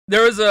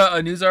There was a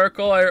news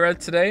article I read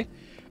today.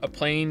 A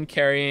plane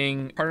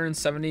carrying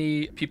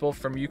 170 people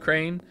from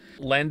Ukraine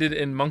landed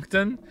in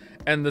Moncton,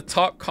 and the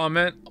top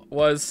comment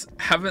was,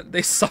 "Haven't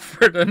they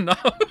suffered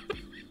enough?"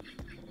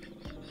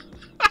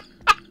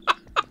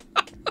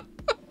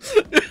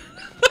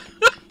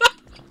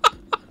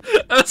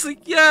 I was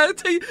like, yeah,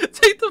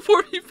 take the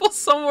poor people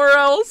somewhere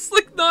else,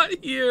 like not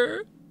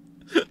here.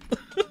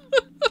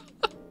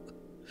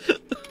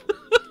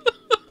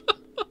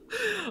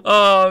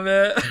 Oh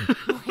man.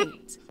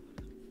 Wait,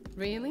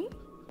 really?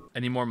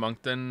 Any more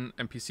Moncton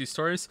NPC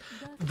stories?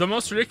 The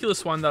most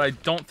ridiculous one that I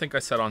don't think I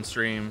said on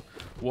stream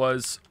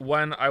was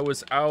when I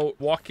was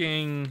out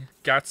walking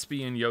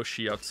Gatsby and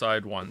Yoshi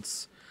outside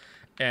once,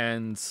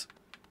 and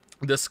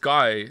this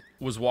guy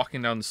was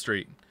walking down the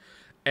street,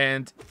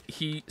 and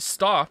he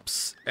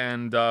stops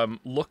and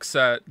looks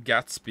at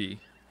Gatsby,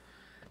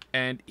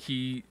 and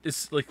he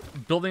is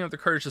like building up the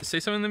courage to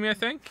say something to me, I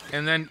think,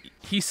 and then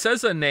he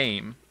says a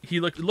name. He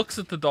looks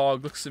at the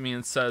dog, looks at me,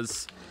 and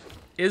says,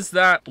 "Is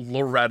that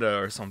Loretta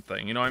or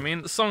something?" You know what I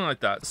mean? Something like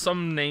that.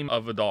 Some name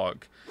of a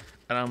dog.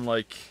 And I'm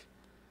like,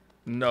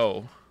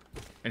 "No."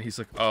 And he's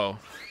like, "Oh."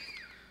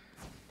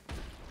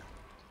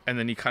 And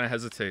then he kind of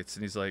hesitates,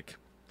 and he's like,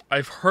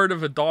 "I've heard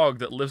of a dog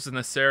that lives in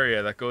this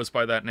area that goes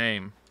by that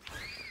name,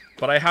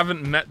 but I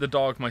haven't met the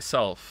dog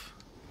myself."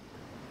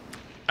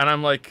 And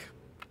I'm like,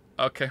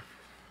 "Okay."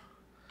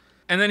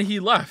 And then he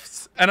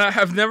left. And I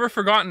have never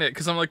forgotten it,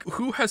 because I'm like,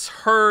 who has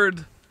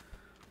heard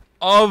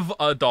of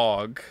a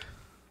dog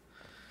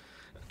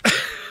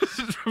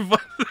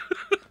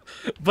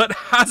but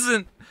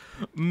hasn't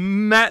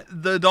met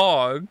the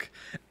dog,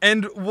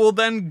 and will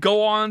then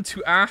go on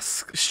to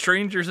ask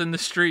strangers in the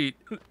street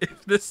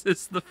if this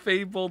is the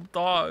fabled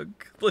dog?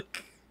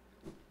 Like,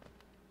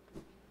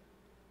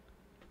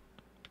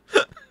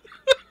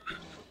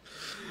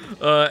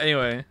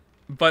 anyway,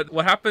 but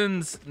what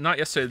happens, not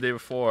yesterday, the day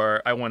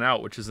before, I went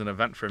out, which is an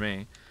event for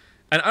me.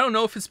 And I don't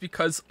know if it's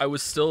because I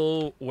was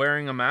still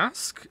wearing a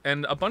mask,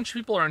 and a bunch of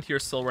people around here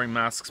still wearing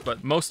masks,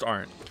 but most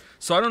aren't.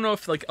 So I don't know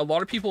if, like, a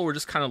lot of people were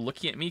just kind of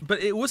looking at me,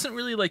 but it wasn't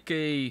really like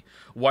a,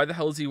 why the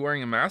hell is he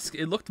wearing a mask?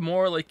 It looked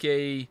more like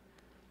a,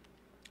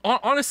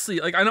 honestly,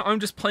 like, I know I'm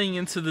just playing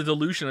into the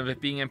delusion of it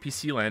being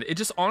NPC land. It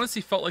just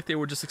honestly felt like they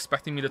were just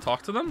expecting me to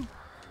talk to them.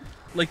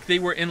 Like, they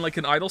were in, like,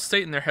 an idle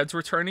state and their heads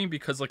were turning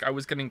because, like, I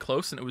was getting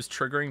close and it was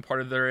triggering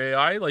part of their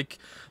AI. Like,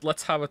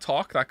 let's have a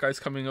talk, that guy's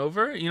coming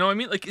over. You know what I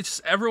mean? Like, it's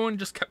just, everyone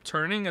just kept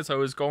turning as I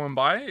was going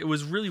by. It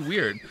was really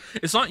weird.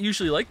 It's not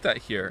usually like that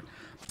here.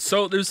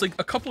 So there's, like,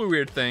 a couple of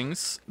weird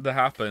things that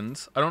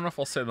happened. I don't know if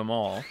I'll say them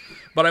all.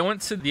 But I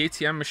went to the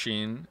ATM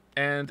machine,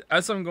 and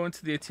as I'm going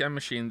to the ATM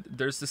machine,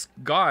 there's this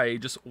guy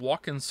just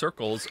walking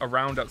circles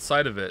around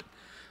outside of it.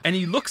 And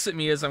he looks at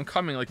me as I'm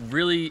coming, like,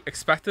 really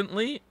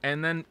expectantly,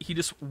 and then he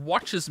just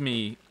watches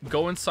me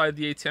go inside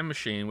the ATM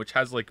machine, which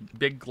has, like,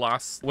 big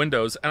glass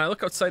windows, and I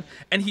look outside,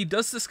 and he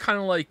does this kind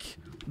of, like,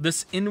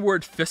 this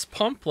inward fist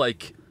pump,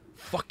 like,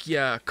 fuck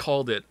yeah,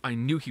 called it. I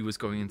knew he was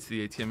going into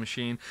the ATM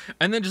machine,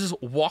 and then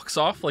just walks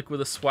off, like,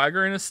 with a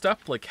swagger in his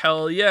step, like,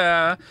 hell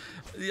yeah.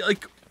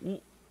 Like,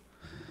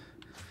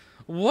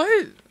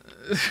 what?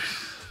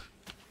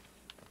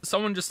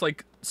 Someone just,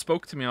 like,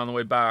 spoke to me on the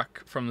way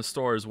back from the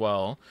store as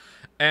well,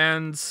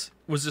 and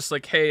was just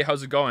like, hey,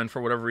 how's it going,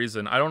 for whatever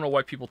reason. I don't know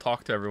why people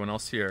talk to everyone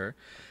else here.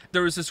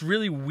 There was this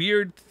really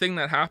weird thing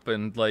that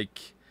happened.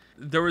 Like,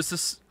 there was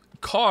this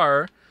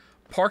car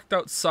parked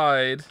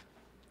outside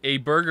a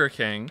Burger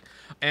King,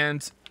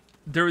 and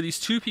there were these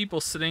two people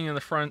sitting in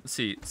the front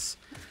seats.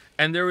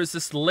 And there was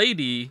this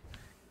lady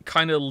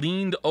kind of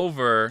leaned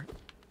over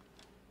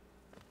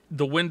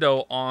the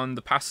window on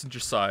the passenger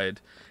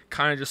side,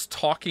 kind of just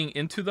talking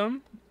into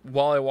them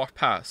while I walked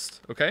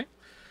past, okay?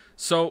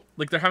 So,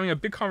 like, they're having a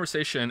big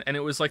conversation, and it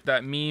was like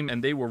that meme,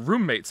 and they were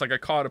roommates. Like, I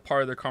caught a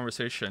part of their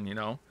conversation, you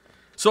know?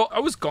 So, I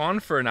was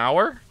gone for an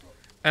hour,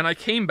 and I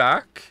came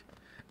back,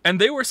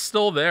 and they were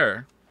still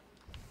there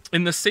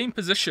in the same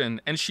position,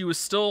 and she was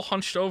still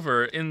hunched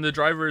over in the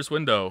driver's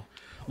window.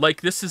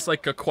 Like, this is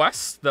like a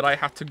quest that I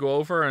had to go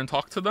over and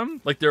talk to them.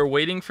 Like, they're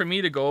waiting for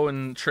me to go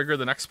and trigger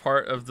the next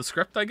part of the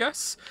script, I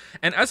guess.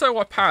 And as I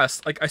walked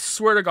past, like, I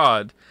swear to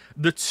God,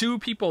 the two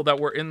people that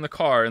were in the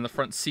car in the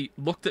front seat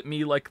looked at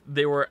me like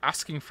they were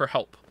asking for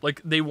help.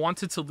 Like, they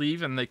wanted to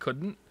leave and they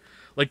couldn't.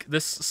 Like,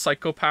 this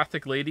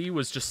psychopathic lady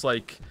was just,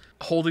 like,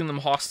 holding them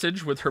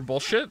hostage with her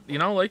bullshit, you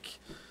know? Like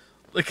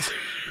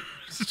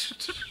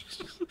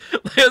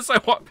as I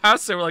walked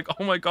past, they were like,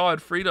 oh my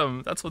God,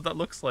 freedom. That's what that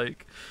looks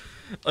like.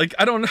 Like,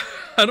 I don't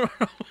know.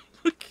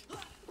 Like,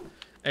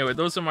 anyway,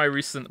 those are my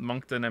recent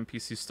Moncton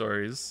NPC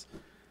stories.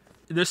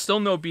 There's still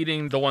no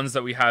beating the ones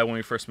that we had when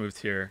we first moved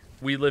here.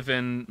 We live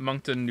in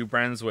Moncton, New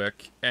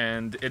Brunswick,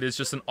 and it is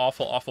just an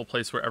awful, awful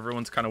place where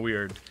everyone's kind of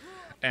weird.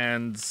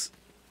 And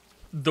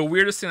the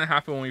weirdest thing that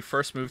happened when we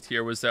first moved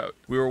here was that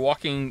we were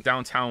walking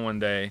downtown one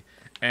day,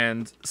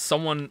 and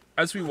someone,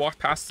 as we walked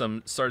past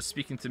them, started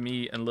speaking to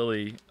me and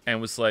Lily,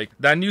 and was like,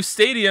 that new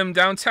stadium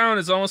downtown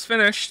is almost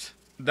finished.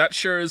 That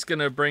sure is going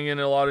to bring in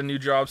a lot of new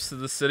jobs to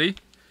the city.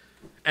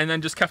 And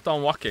then just kept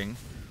on walking.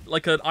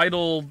 like an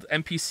idle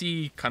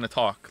NPC kind of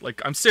talk.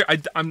 Like I'm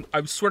serious.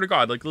 I swear to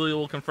God, like Lily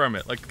will confirm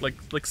it.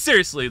 Like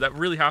seriously, that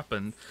really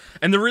happened.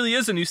 And there really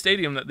is a new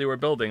stadium that they were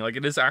building. Like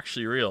it is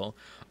actually real.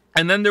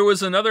 And then there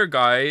was another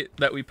guy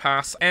that we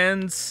passed,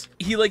 and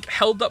he like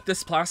held up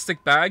this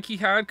plastic bag he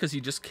had because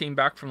he just came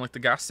back from like the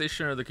gas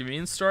station or the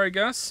convenience store, I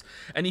guess.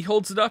 And he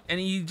holds it up and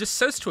he just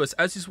says to us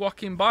as he's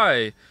walking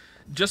by,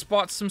 "Just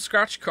bought some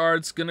scratch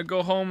cards, gonna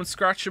go home and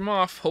scratch them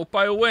off, hope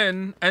I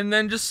win," and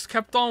then just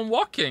kept on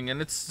walking.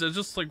 And it's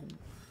just like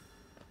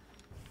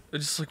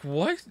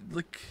what?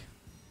 Like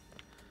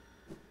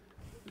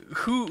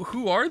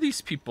who are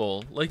these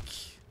people? Like,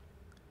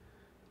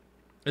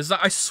 is that,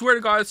 I swear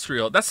to God it's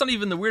real. That's not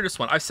even the weirdest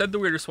one. I've said the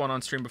weirdest one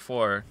on stream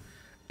before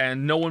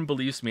and no one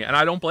believes me, and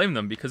I don't blame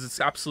them because it's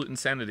absolute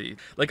insanity.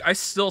 Like I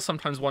still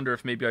sometimes wonder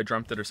if maybe I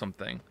dreamt it or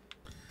something.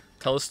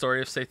 Tell a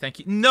story of say thank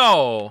you.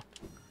 No!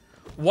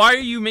 Why are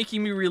you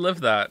making me relive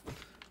that?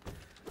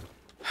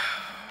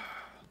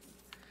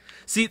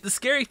 See, the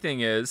scary thing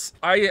is,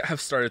 I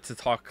have started to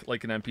talk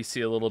like an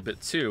NPC a little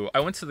bit too. I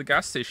went to the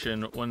gas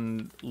station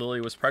when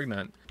Lily was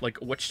pregnant. Like,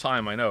 which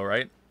time, I know,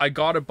 right? I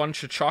got a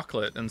bunch of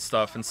chocolate and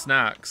stuff and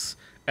snacks.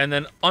 And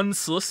then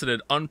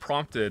unsolicited,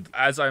 unprompted,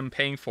 as I'm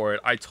paying for it,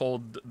 I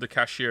told the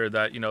cashier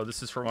that, you know,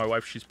 this is for my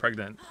wife, she's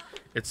pregnant.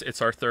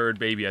 It's our third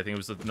baby, I think it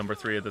was the number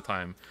 3 at the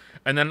time.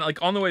 And then,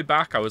 like, on the way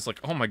back, I was like,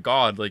 oh my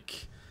God,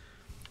 like,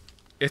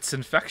 it's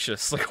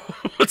infectious. Like,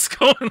 what's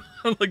going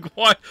on? Like,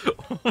 why?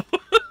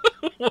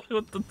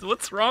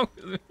 What's wrong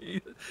with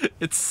me?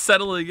 It's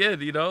settling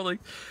in, you know? Like,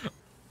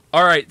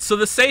 all right, so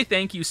the say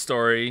thank you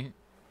story,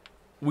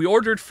 we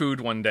ordered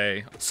food one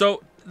day.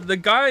 So the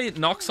guy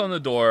knocks on the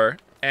door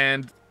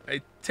and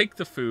I take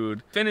the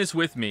food. Finn is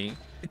with me.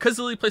 Because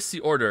Lily placed the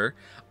order,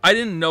 I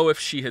didn't know if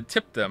she had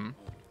tipped him.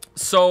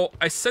 So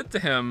I said to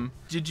him,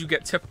 "Did you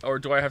get tipped or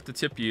do I have to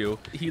tip you?"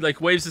 He like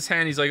waves his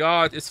hand. He's like,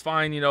 "Oh, it's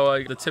fine. You know,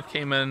 like, the tip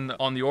came in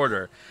on the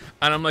order."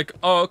 And I'm like,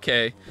 "Oh,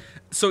 okay."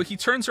 So he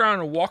turns around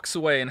and walks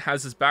away and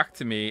has his back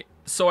to me.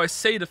 So I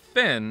say to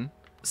Finn,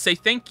 "Say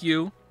thank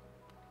you."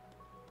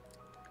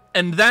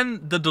 And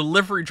then the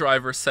delivery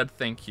driver said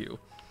thank you.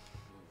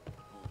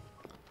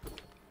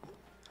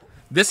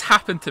 This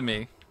happened to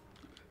me.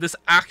 This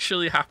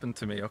actually happened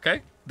to me,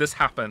 okay? This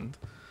happened.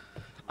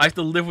 I have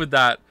to live with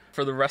that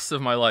for the rest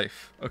of my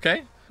life,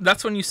 okay?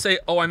 That's when you say,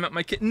 "Oh, I met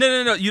my kid."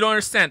 No, you don't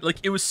understand. Like,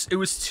 it was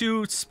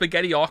too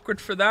spaghetti awkward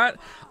for that.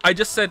 I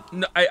just said,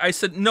 I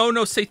said,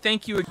 no, say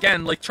thank you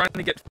again, like trying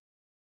to get...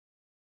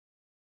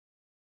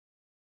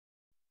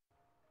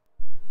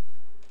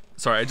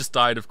 Sorry, I just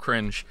died of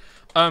cringe.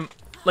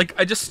 Like,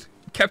 I just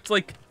kept,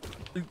 like,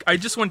 I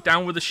just went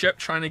down with the ship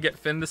trying to get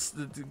Finn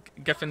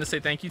to say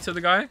thank you to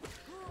the guy.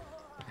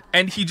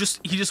 And he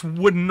just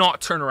would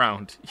not turn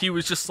around. He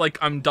was just like,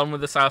 "I'm done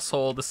with this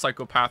asshole, this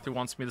psychopath who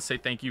wants me to say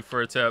thank you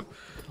for a tip."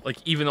 Like,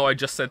 even though I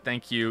just said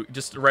thank you,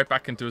 just right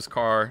back into his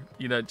car.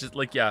 You know, just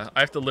like, yeah,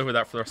 I have to live with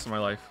that for the rest of my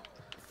life.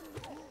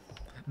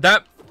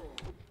 That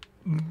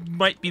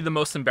might be the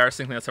most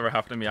embarrassing thing that's ever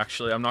happened to me,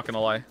 actually. I'm not gonna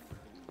lie.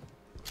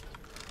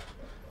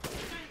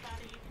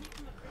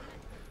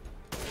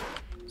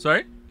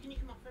 Sorry? Can you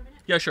come up for a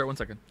minute? Yeah, sure, 1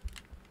 second.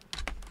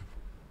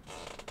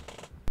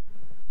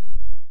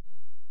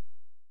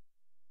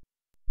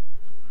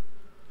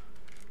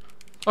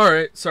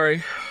 Alright,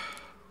 sorry.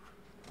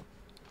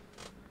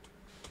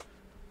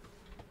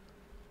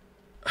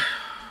 I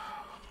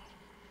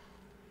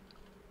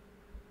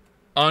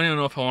don't even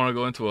know if I want to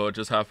go into what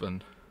just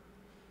happened.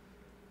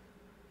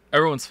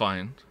 Everyone's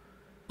fine.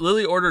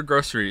 Lily ordered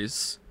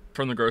groceries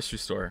from the grocery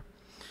store.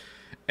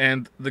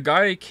 And the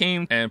guy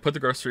came and put the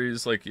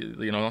groceries, like,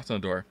 you know, knocked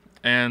on the door.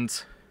 And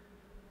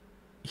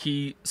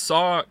he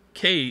saw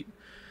Kate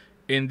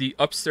in the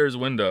upstairs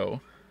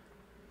window.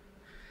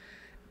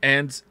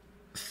 And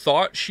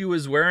thought she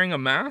was wearing a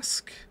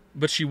mask,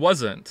 but she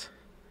wasn't.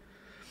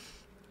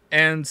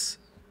 And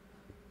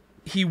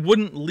he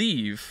wouldn't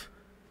leave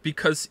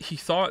because he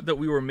thought that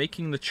we were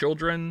making the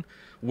children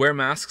wear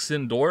masks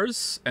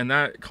indoors and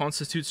that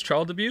constitutes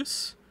child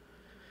abuse.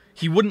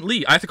 He wouldn't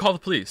leave. I have to call the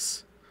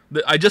police.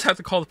 I just have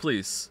to call the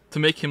police to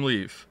make him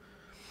leave.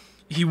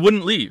 He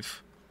wouldn't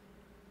leave.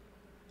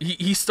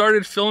 He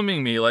started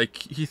filming me like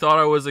he thought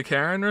I was a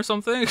Karen or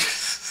something.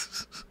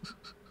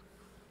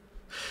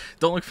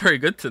 Don't look very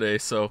good today,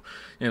 so,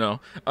 you know.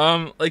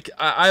 Like,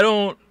 I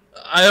don't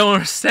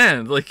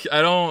understand. Like,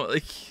 I don't,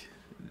 like...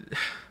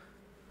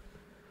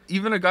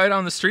 Even a guy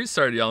down the street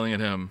started yelling at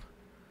him.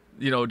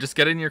 You know, just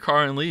get in your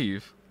car and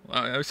leave.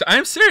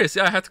 I'm serious,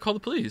 yeah, I had to call the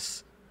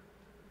police.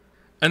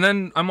 And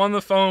then I'm on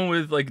the phone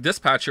with, like,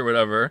 dispatch or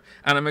whatever,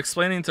 and I'm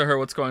explaining to her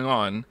what's going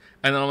on.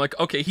 And then I'm like,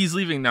 okay, he's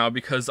leaving now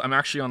because I'm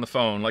actually on the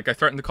phone. Like, I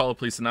threatened to call the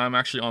police, and now I'm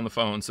actually on the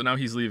phone, so now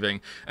he's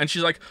leaving. And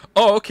she's like,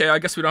 "Oh, okay, I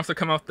guess we don't have to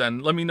come out then.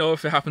 Let me know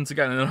if it happens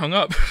again," and then hung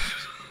up.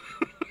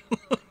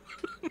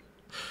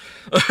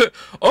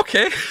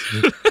 Okay.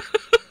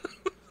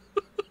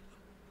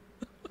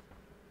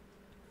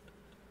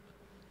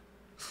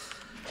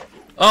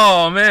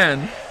 Oh,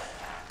 man.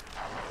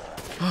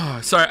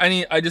 Oh, sorry, I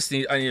need a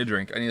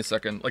drink. I need a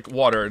second. Like,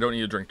 water. I don't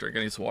need a drink. I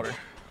need some water.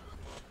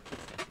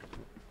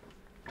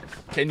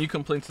 Can you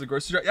complain to the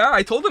grocery store? Yeah,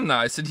 I told him that.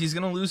 I said he's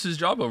gonna lose his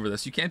job over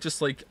this. You can't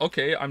just like,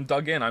 okay, I'm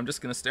dug in. I'm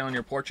just gonna stay on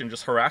your porch and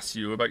just harass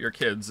you about your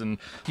kids. And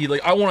he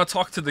like, I want to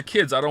talk to the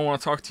kids. I don't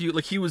want to talk to you.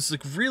 Like he was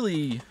like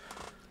really.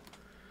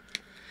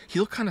 He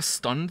looked kind of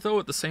stunned though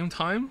at the same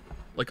time.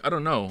 Like I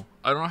don't know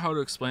how to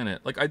explain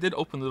it. Like I did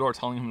open the door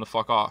telling him to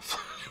fuck off.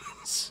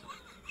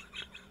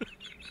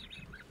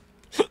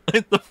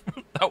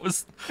 That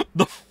was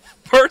the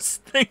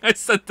first thing I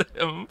said to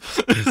him.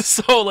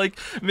 So like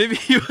maybe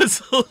he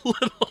was a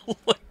little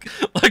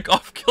like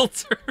off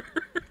kilter.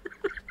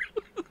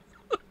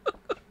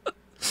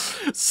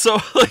 So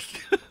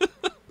like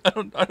I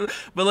don't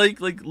but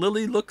like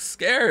Lily looks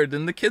scared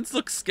and the kids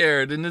look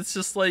scared and it's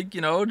just like,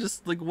 you know,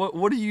 just like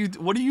what are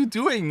you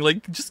doing?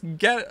 Like just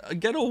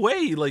get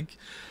away. Like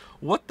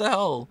what the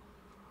hell?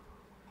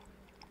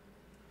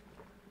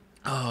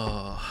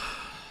 Oh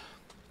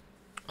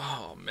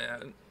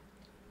man.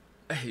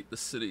 I hate the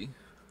city.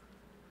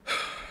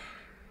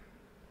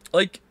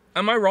 Like,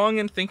 am I wrong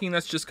in thinking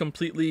that's just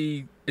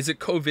completely... Is it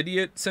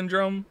COVIDiot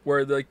syndrome?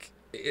 Where, like,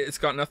 it's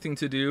got nothing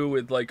to do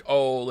with, like,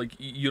 oh, like,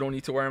 you don't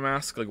need to wear a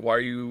mask? Like, why are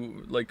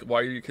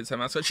your kids have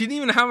masks on? She didn't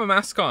even have a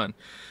mask on.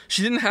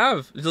 She didn't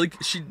have... Like,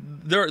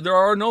 there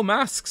are no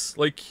masks.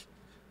 Like,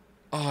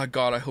 oh,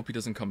 God, I hope he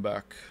doesn't come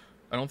back.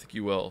 I don't think he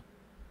will.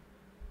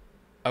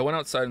 I went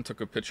outside and took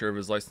a picture of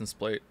his license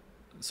plate.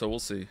 So we'll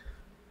see.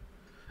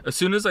 As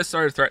soon as I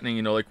started threatening,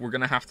 you know, like, we're going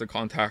to have to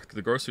contact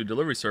the grocery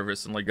delivery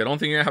service. And, like, I don't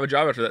think you're going to have a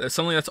job after that.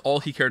 Suddenly, that's all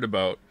he cared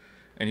about.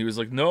 And he was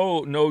like,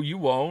 no, you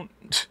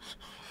won't.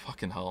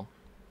 Fucking hell.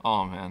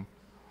 Oh, man.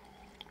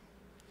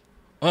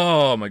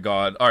 Oh, my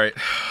God. All right.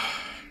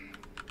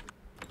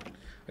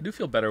 I do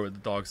feel better with the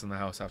dogs in the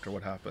house after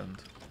what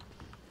happened.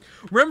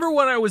 Remember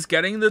when I was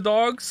getting the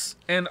dogs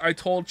and I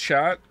told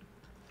chat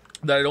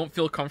that I don't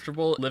feel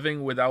comfortable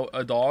living without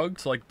a dog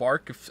to, like,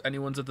 bark if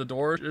anyone's at the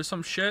door or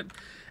some shit?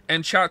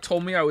 And chat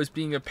told me I was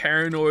being a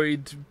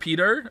paranoid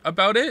Peter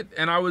about it,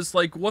 and I was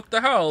like, "What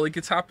the hell? Like,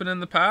 it's happened in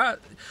the past."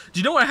 Do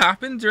you know what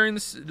happened during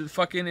this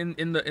fucking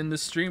in the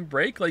stream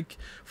break? Like,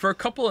 for a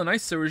couple of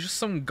nights, there was just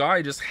some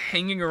guy just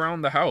hanging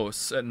around the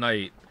house at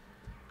night.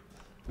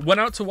 Went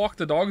out to walk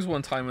the dogs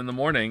one time in the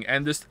morning,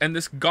 and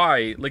this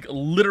guy like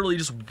literally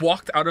just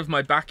walked out of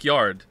my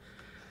backyard.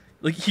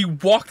 Like, he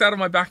walked out of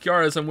my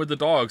backyard as I'm with the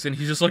dogs, and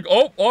he's just like,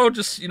 oh,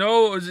 just, you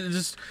know,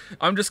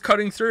 I'm just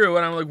cutting through.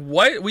 And I'm like,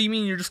 what do you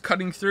mean you're just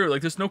cutting through?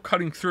 Like, there's no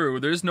cutting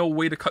through. There's no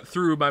way to cut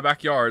through my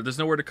backyard. There's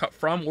nowhere to cut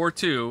from or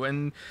to.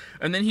 And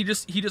then he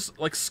just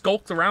like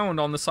skulked around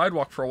on the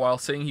sidewalk for a while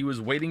saying he was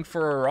waiting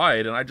for a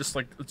ride. And I just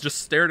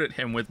stared at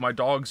him with my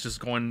dogs just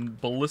going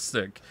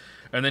ballistic.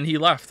 And then he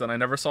left, and I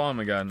never saw him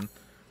again.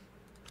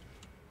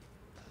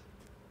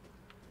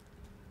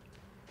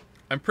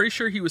 I'm pretty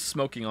sure he was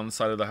smoking on the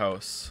side of the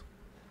house.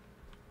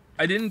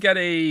 I didn't get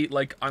a,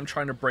 like, I'm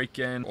trying to break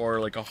in or,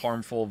 like, a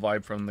harmful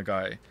vibe from the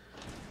guy.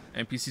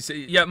 NPC say,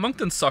 yeah,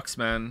 Moncton sucks,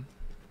 man.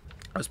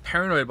 I was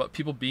paranoid about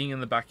people being in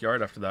the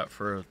backyard after that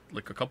for,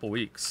 like, a couple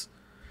weeks.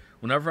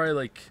 Whenever I,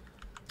 like,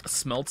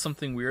 smelled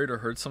something weird or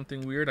heard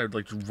something weird, I'd,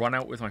 like, run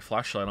out with my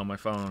flashlight on my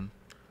phone.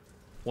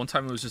 One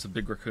time it was just a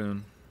big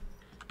raccoon.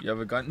 You have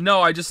a gun?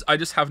 No, I just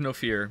have no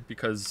fear,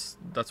 because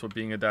that's what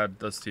being a dad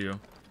does to you.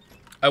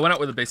 I went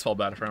out with a baseball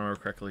bat, if I remember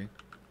correctly.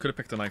 Could have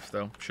picked a knife,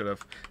 though. Should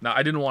have. Nah,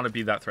 I didn't want to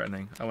be that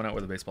threatening. I went out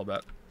with a baseball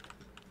bat.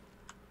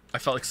 I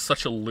felt like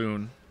such a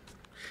loon.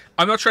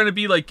 I'm not trying to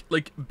be, like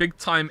big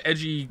time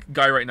edgy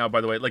guy right now,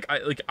 by the way.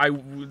 I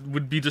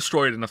would be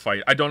destroyed in a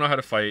fight. I don't know how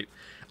to fight.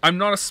 I'm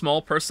not a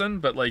small person,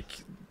 but,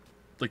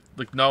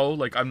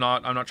 no, I'm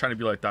not trying to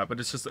be like that.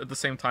 But it's just, at the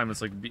same time,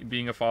 it's like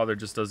being a father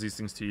just does these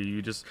things to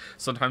you.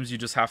 Sometimes you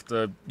just have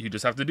to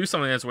do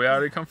something that's way out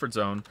of your comfort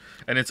zone.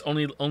 And it's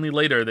only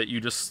later that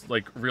you just,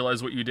 like,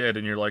 realize what you did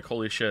and you're like,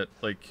 holy shit.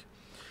 Like,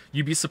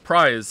 you'd be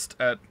surprised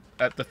at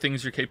the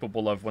things you're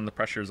capable of when the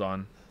pressure's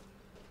on.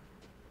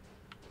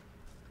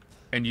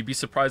 And you'd be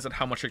surprised at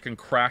how much it can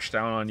crash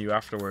down on you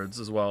afterwards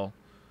as well.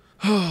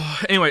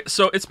 Anyway,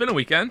 so it's been a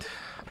weekend.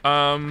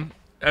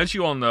 As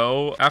you all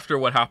know, after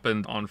what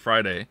happened on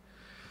Friday,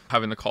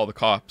 having to call the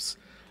cops,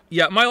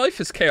 yeah, my life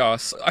is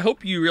chaos. I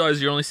hope you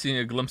realize you're only seeing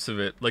a glimpse of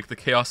it, like the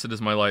chaos that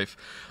is my life.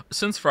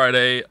 Since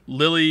Friday,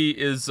 Lily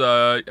is,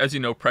 as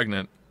you know,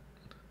 pregnant.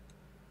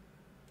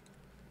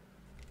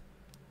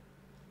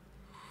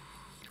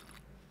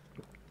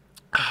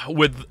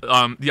 With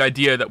the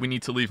idea that we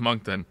need to leave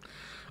Moncton.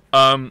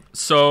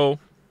 So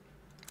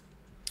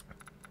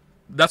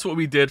that's what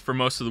we did for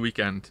most of the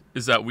weekend,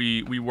 is that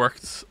we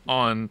worked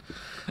on...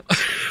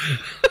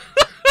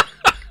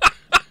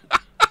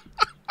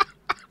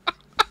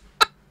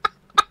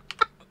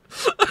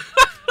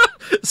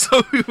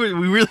 So we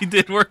really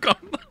did work on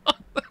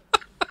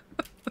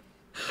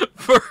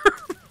for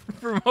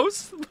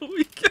most of the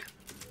weekend.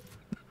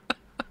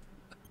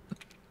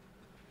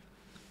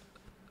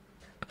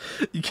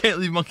 You can't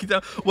leave Monkey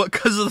Town. What,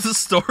 because of the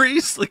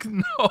stories? Like,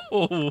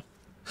 no.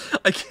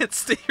 I can't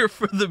stay here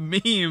for the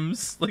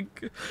memes.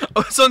 Like, I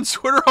was on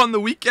Twitter on the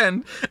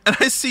weekend, and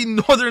I see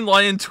Northern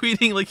Lion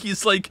tweeting, like,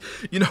 he's like,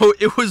 you know,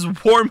 it was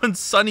warm and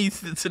sunny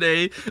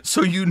today,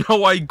 so you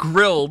know I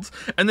grilled.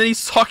 And then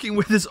he's talking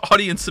with his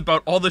audience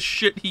about all the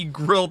shit he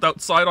grilled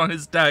outside on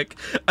his deck.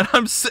 And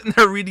I'm sitting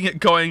there reading it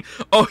going,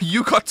 oh,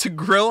 you got to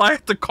grill? I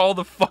have to call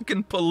the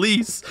fucking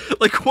police.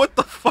 Like, what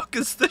the fuck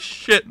is this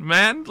shit,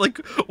 man? Like,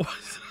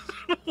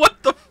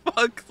 what the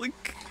fuck?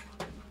 Like,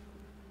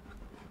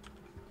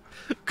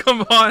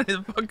 come on,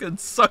 it fucking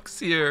sucks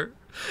here.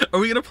 Are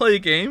we gonna play a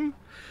game?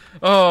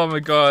 Oh my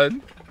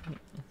god.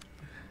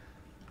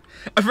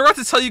 I forgot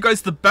to tell you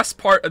guys the best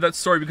part of that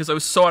story because I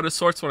was so out of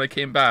sorts when I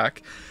came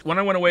back. When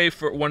I went away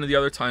for one of the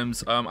other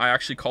times, I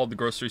actually called the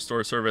grocery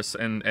store service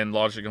and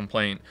lodged a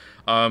complaint.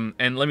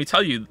 And let me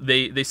tell you,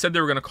 they said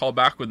they were going to call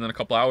back within a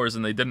couple hours,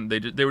 and they didn't.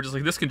 They were just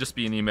like, this can just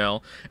be an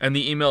email. And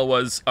the email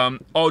was,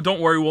 oh, don't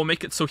worry, we'll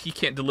make it so he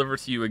can't deliver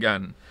to you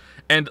again.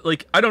 And,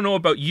 like, I don't know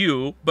about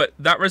you, but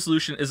that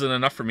resolution isn't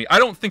enough for me. I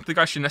don't think the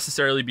guy should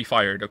necessarily be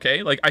fired,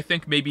 okay? Like, I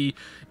think maybe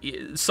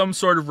some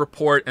sort of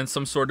report and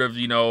some sort of,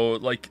 you know,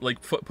 like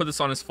put this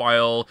on his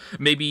file.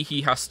 Maybe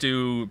he has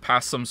to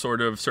pass some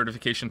sort of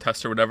certification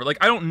test or whatever. Like,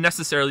 I don't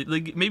necessarily,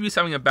 like, maybe he's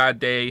having a bad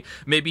day.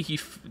 Maybe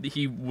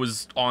he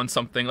was on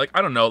something. Like,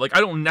 I don't know. Like, I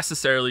don't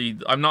necessarily,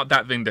 I'm not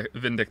that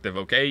vindictive,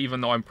 okay?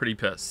 Even though I'm pretty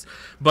pissed.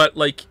 But,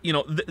 like, you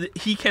know,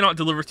 he cannot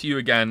deliver to you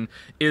again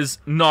is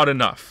not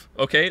enough,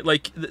 okay?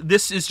 Like,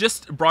 this is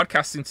just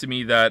broadcasting to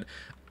me that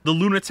the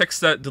lunatics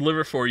that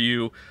deliver for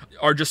you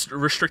are just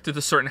restricted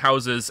to certain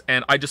houses,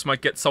 and I just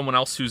might get someone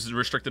else who's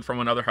restricted from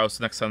another house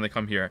next time they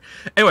come here.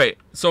 Anyway,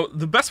 so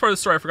the best part of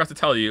the story I forgot to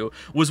tell you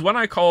was when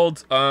I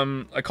called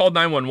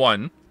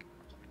 911.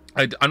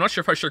 I'm not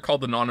sure if I should call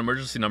the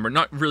non-emergency number.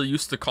 Not really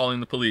used to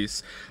calling the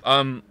police.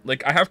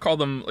 Like, I have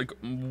called them, like,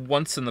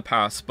 once in the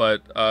past,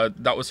 but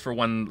that was for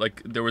when,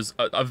 like, there was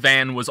a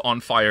van was on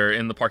fire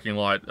in the parking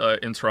lot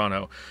in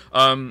Toronto.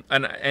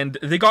 And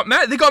they got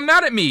mad. They got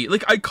mad at me.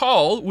 Like, I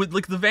call with,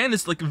 like, the van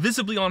is, like,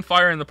 visibly on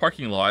fire in the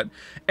parking lot,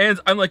 and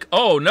I'm like,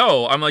 oh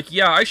no. I'm like,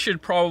 yeah, I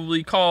should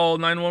probably call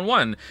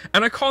 911.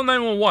 And I call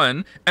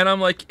 911, and I'm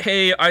like,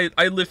 hey,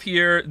 I live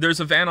here. There's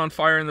a van on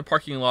fire in the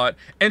parking lot,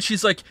 and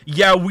she's like,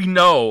 yeah, we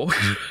know. And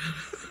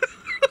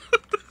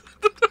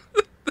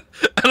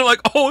I'm like,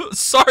 oh,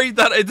 sorry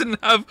that I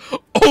didn't have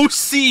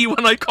OC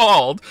when I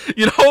called.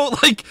 You know,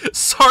 like,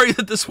 sorry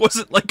that this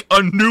wasn't, like,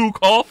 a new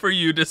call for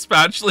you,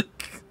 dispatch.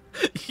 Like,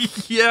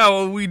 yeah,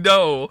 well, we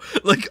know.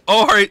 Like,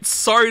 alright,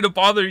 sorry to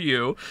bother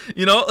you.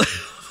 You know?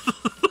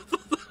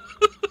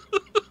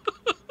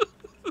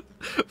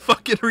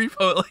 Fucking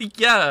repo. Like,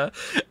 yeah.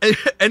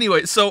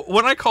 Anyway, so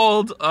when I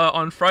called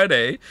on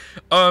Friday,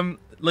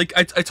 like,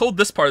 I told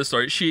this part of the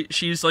story.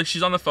 She's like,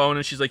 she's on the phone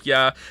and she's like,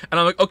 yeah. And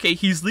I'm like, okay,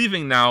 he's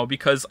leaving now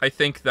because I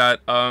think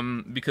that,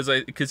 because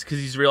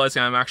he's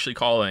realizing I'm actually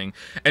calling.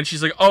 And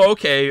she's like, oh,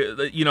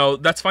 okay, you know,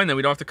 that's fine then.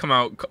 We don't have to come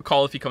out,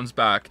 call if he comes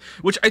back.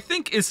 Which I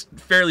think is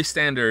fairly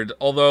standard.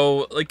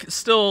 Although, like,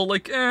 still,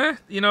 like,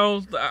 you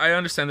know, I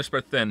understand they're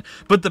spread thin.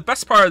 But the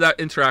best part of that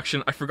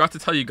interaction, I forgot to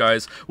tell you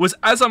guys, was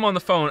as I'm on the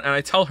phone and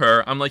I tell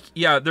her, I'm like,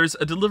 yeah, there's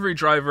a delivery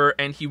driver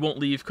and he won't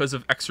leave because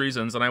of X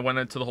reasons. And I went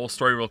into the whole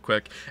story real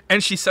quick.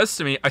 And she says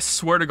to me, I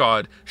swear to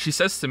God, she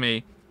says to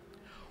me,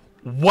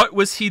 what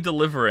was he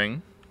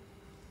delivering?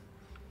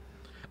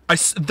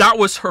 That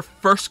was her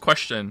first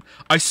question.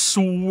 I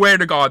swear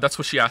to God, that's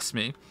what she asked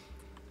me.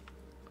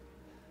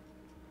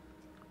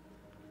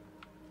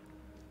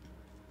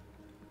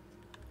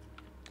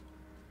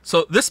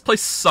 So this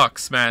place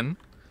sucks, man.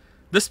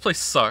 This place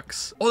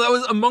sucks. Oh, that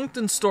was a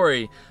Moncton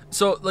story.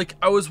 So, like,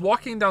 I was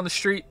walking down the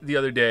street the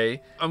other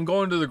day. I'm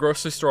going to the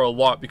grocery store a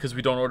lot because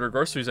we don't order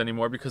groceries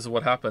anymore because of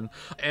what happened.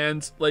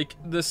 And, like,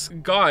 this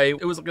guy,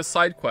 it was like a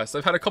side quest.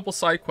 I've had a couple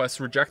side quests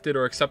rejected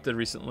or accepted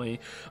recently.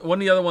 One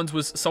of the other ones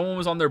was someone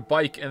was on their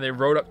bike and they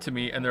rode up to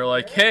me and they're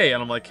like, hey.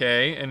 And I'm like,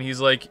 hey. And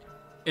he's like,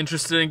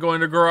 interested in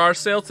going to garage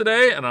sale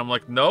today? And I'm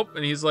like, nope.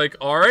 And he's like,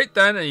 all right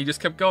then. And he just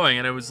kept going.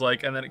 And it was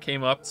like, and then it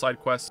came up, side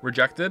quest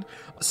rejected.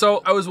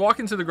 So I was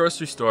walking to the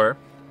grocery store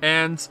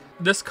and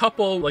this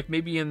couple, like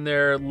maybe in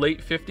their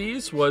late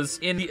 50s, was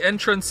in the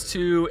entrance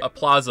to a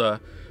plaza.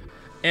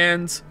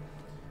 And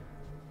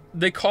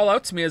they call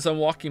out to me as I'm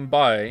walking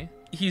by.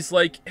 He's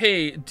like,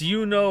 hey, do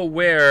you know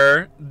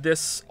where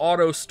this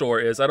auto store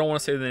is? I don't want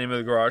to say the name of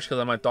the garage because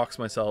I might dox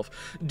myself.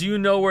 Do you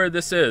know where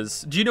this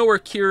is? Do you know where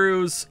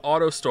Kiru's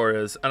auto store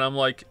is? And I'm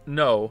like,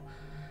 no.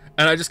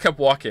 And I just kept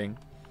walking.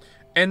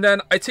 And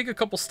then I take a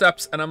couple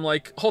steps and I'm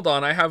like, hold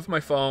on, I have my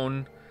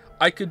phone.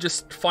 I could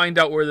just find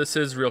out where this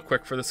is real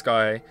quick for this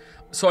guy.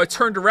 So I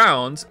turned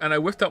around and I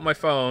whipped out my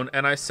phone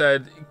and I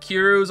said,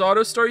 Kiru's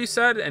auto store, you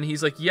said? And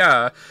he's like,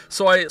 yeah.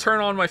 So I turn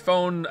on my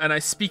phone and I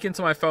speak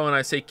into my phone and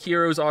I say,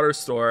 Kiru's auto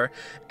store.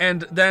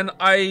 And then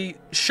I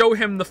show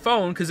him the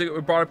phone because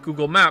it brought up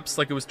Google Maps,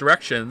 like it was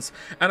directions.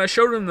 And I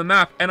showed him the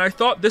map and I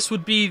thought this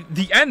would be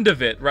the end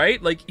of it,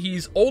 right? Like,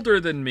 he's older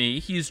than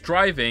me. He's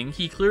driving.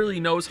 He clearly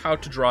knows how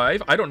to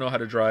drive. I don't know how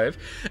to drive.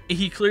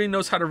 He clearly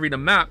knows how to read a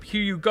map.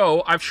 Here you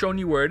go. I've shown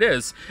you where it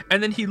is.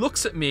 And then he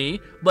looks at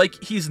me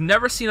like he's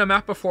never seen a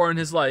map before in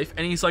his life,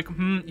 and he's like,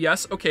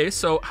 yes, okay,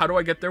 so how do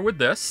I get there with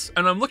this?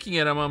 And I'm looking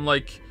at him, I'm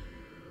like,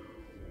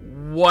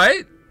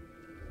 what?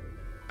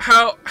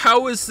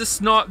 How is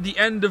this not the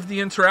end of the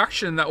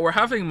interaction that we're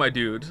having, my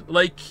dude?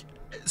 Like,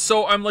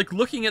 so I'm like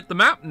looking at the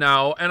map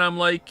now, and I'm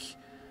like,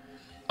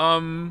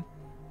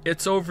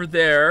 it's over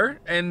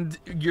there, and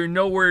you're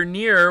nowhere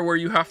near where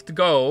you have to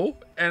go.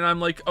 And I'm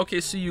like,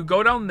 okay, so you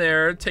go down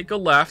there, take a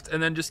left,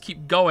 and then just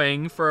keep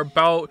going for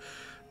about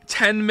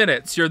 10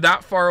 minutes. You're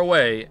that far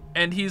away.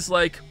 And he's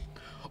like,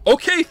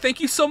 okay, thank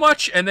you so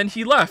much. And then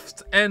he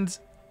left. And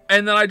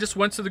then I just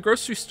went to the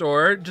grocery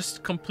store,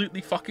 just completely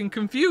fucking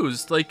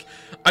confused. Like,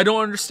 I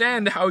don't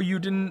understand how you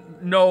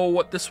didn't know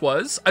what this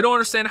was. I don't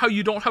understand how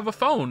you don't have a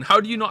phone.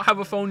 How do you not have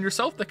a phone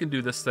yourself that can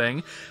do this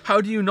thing?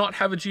 How do you not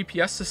have a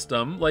GPS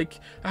system? Like,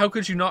 how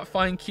could you not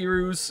find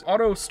Kiru's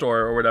auto store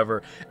or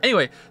whatever?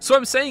 Anyway, so what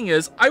I'm saying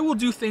is, I will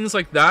do things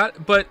like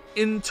that, but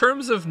in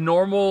terms of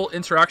normal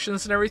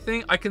interactions and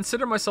everything, I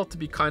consider myself to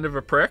be kind of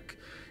a prick.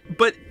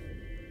 But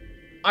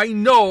I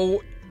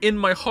know in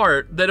my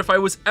heart that if I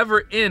was ever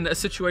in a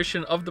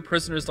situation of the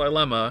prisoner's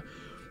dilemma,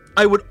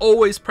 I would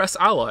always press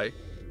ally.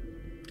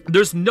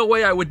 There's no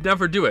way I would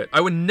never do it.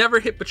 I would never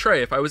hit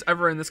betray if I was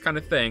ever in this kind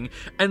of thing,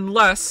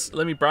 unless,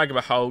 let me brag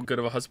about how good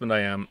of a husband I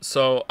am.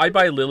 So I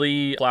buy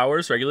Lily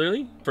flowers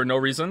regularly for no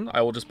reason.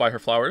 I will just buy her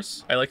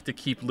flowers. I like to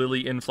keep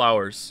Lily in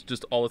flowers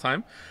just all the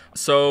time.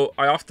 So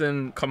I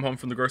often come home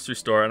from the grocery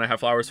store and I have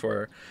flowers for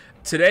her.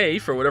 Today,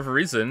 for whatever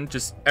reason,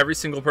 just every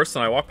single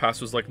person I walked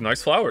past was like,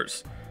 nice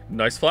flowers.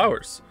 Nice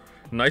flowers.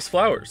 Nice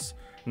flowers.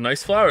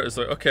 Nice flowers.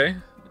 Like, okay.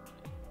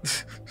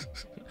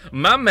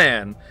 My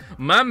man.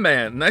 My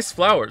man. Nice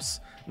flowers.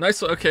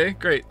 Nice. Okay,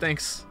 great.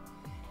 Thanks.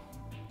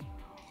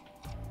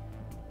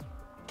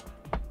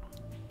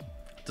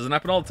 Doesn't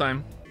happen all the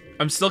time.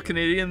 I'm still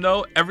Canadian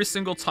though. Every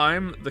single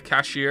time the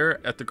cashier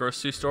at the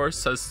grocery store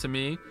says to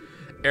me,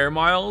 air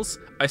miles,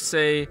 I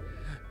say,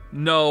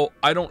 no,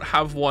 I don't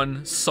have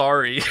one.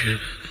 Sorry.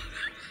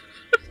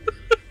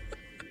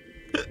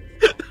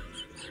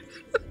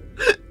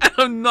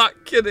 I'm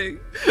not kidding.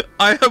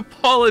 I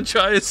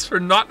apologize for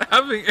not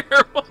having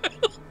air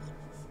miles.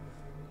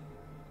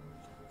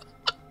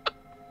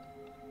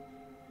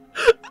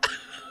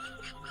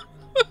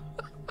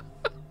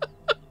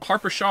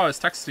 Harper Shaw is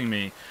texting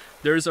me.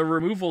 There's a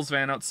removals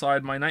van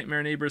outside my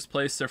nightmare neighbor's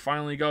place. They're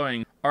finally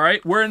going. All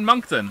right, we're in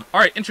Moncton.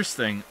 All right,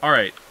 interesting. All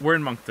right, we're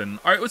in Moncton.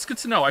 All right, what's good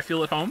to know? I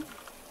feel at home.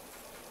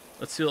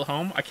 Let's feel at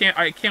home. I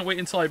can't wait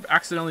until I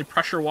accidentally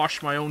pressure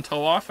wash my own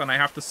toe off and I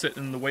have to sit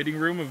in the waiting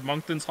room of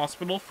Moncton's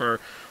hospital for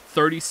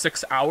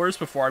 36 hours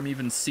before I'm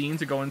even seen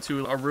to go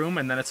into a room,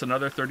 and then it's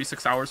another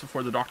 36 hours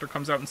before the doctor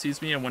comes out and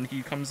sees me, and when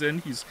he comes in,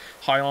 he's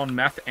high on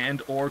meth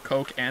and or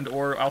coke and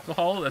or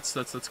alcohol.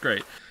 That's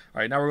great.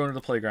 All right, now we're going to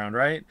the playground,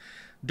 right?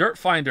 Dirt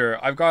Finder.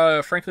 I've got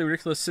a frankly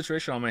ridiculous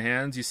situation on my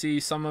hands. You see,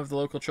 some of the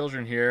local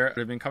children here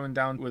have been coming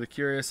down with a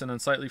curious and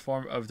unsightly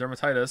form of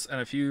dermatitis, and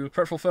a few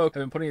fretful folk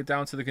have been putting it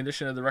down to the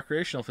condition of the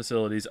recreational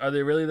facilities. Are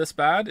they really this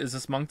bad? Is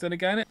this Moncton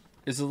again?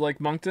 Is it like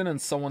Moncton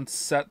and someone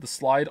set the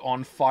slide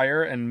on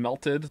fire and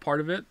melted part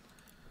of it?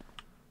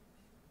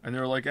 And they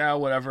were like, ah,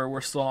 whatever,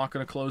 we're still not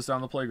going to close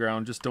down the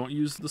playground. Just don't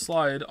use the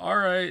slide. All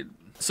right.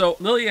 So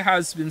Lily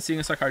has been seeing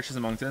a psychiatrist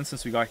in Moncton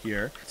since we got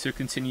here to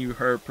continue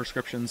her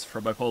prescriptions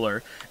for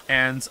bipolar,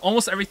 and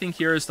almost everything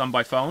here is done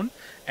by phone.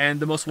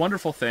 And the most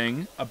wonderful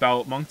thing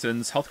about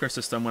Moncton's healthcare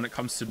system when it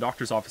comes to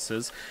doctors'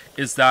 offices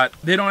is that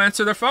they don't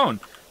answer their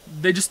phone.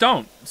 They just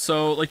don't.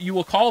 So like, you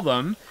will call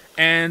them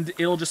and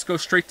it'll just go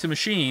straight to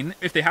machine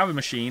if they have a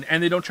machine,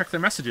 and they don't check their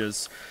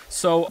messages.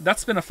 So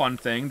that's been a fun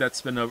thing. That's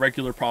been a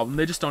regular problem.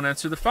 They just don't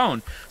answer the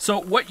phone. So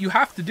what you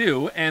have to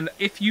do, and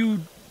if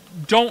you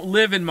don't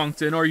live in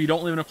Moncton or you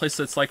don't live in a place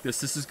that's like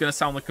this is going to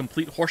sound like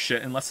complete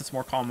horseshit unless it's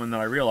more common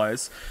than I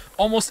realize.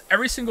 Almost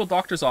every single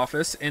doctor's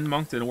office in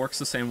Moncton works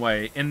the same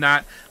way, in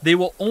that they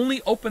will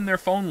only open their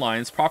phone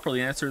lines properly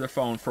and answer their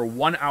phone for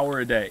 1 hour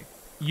a day.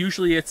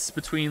 Usually it's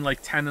between like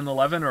 10 and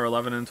 11 or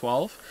 11 and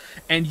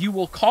 12. And you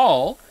will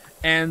call,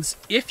 and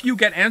if you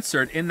get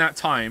answered in that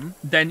time,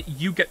 then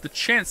you get the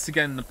chance to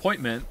get an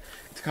appointment.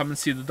 to come and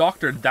see the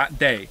doctor that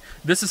day.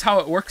 This is how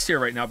it works here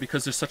right now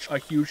because there's such a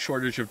huge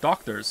shortage of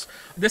doctors.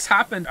 This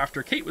happened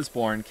after Kate was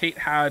born. Kate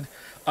had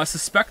a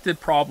suspected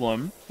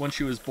problem when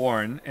she was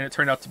born, and it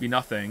turned out to be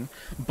nothing.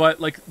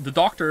 But, like, the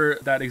doctor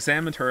that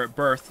examined her at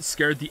birth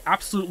scared the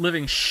absolute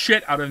living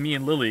shit out of me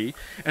and Lily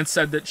and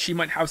said that she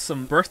might have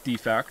some birth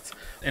defect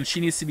and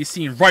she needs to be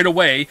seen right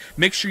away.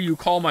 Make sure you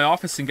call my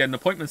office and get an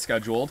appointment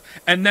scheduled.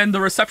 And then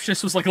the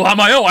receptionist was like,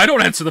 Lamayo, I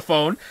don't answer the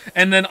phone.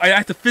 And then I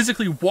had to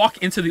physically walk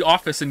into the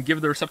office and give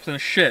the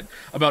receptionist shit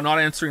about not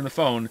answering the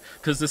phone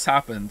because this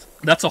happened.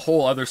 That's a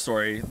whole other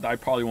story that I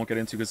probably won't get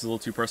into because it's a little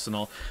too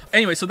personal.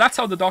 Anyway, so that's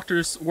how the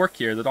doctors work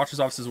here. The doctor's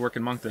offices work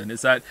in Moncton,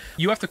 is that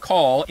you have to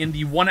call in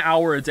the 1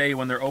 hour a day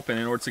when they're open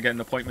in order to get an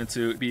appointment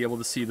to be able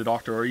to see the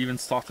doctor or even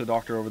talk to the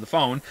doctor over the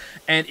phone.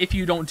 And if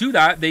you don't do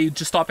that, they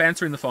just stop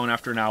answering the phone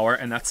after an hour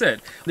and that's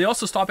it. They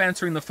also stop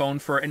answering the phone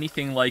for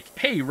anything like,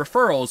 hey,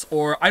 referrals,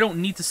 or I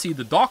don't need to see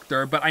the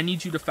doctor, but I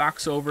need you to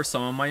fax over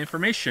some of my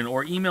information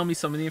or email me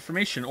some of the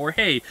information, or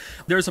hey,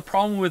 there's a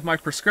problem with my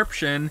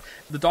prescription,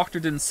 the doctor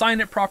didn't sign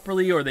it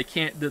properly, or they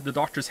can't, the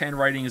doctor's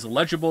handwriting is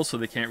illegible so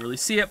they can't really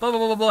see it, blah, blah,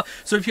 blah, blah.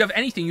 So if you have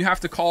anything, you have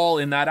to call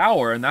in that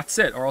hour and that's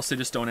it, or else they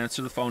just don't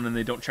answer the phone and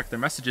they don't check their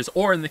messages.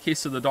 Or in the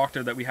case of the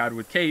doctor that we had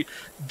with Kate,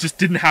 just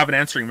didn't have an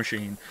answering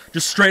machine.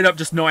 Just straight up,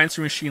 just no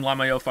answering machine,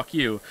 Lamayo, fuck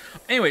you.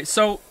 Anyway,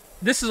 so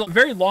this is a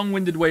very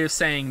long-winded way of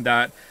saying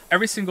that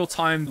every single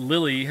time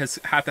Lily has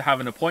had to have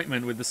an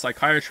appointment with the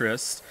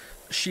psychiatrist,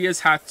 she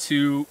has had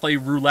to play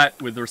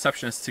roulette with the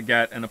receptionist to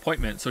get an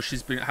appointment. So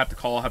she's had to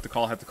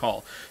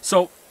call.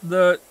 So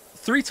the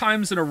 3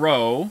 times in a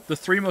row, the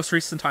 3 most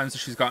recent times that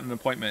she's gotten an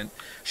appointment,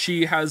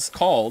 she has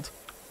called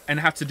and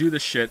have to do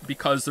this shit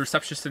because the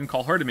receptionist didn't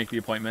call her to make the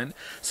appointment.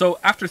 So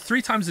after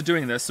 3 times of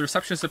doing this, the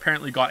receptionist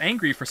apparently got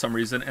angry for some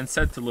reason and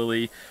said to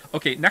Lily,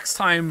 okay, next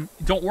time,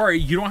 don't worry,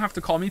 you don't have to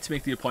call me to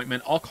make the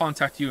appointment. I'll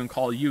contact you and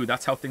call you.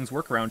 That's how things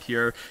work around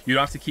here. You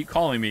don't have to keep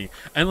calling me.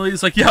 And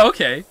Lily's like, yeah,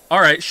 okay.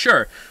 All right,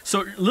 sure.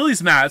 So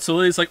Lily's mad. So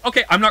Lily's like,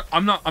 okay, I'm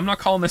not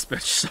calling this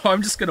bitch. So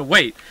I'm just going to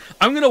wait.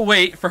 I'm going to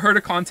wait for her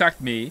to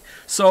contact me.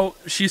 So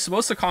she's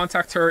supposed to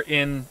contact her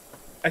in,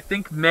 I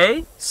think,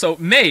 May. So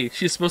May,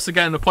 she's supposed to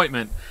get an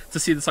appointment to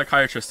see the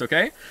psychiatrist,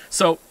 okay?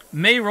 So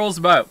May rolls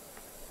about.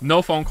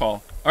 No phone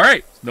call. All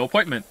right, no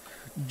appointment.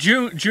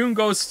 June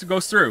goes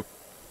through.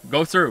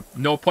 Go through.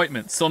 No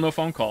appointment. Still no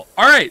phone call.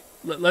 All right,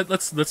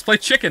 let's play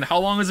chicken. How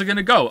long is it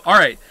gonna go? All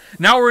right,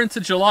 now we're into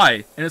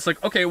July, and it's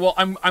like, okay, well,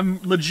 I'm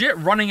legit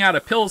running out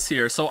of pills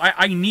here, so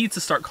I need to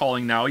start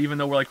calling now, even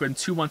though we're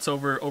 2 months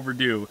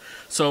overdue.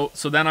 So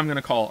then I'm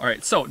gonna call. All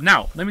right, so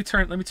now let me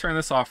turn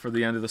this off for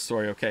the end of the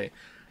story. Okay.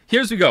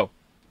 Here's we go.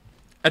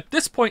 At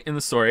this point in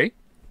the story,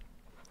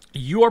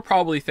 you are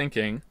probably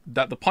thinking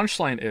that the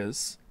punchline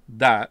is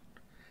that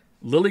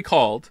Lily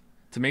called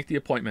to make the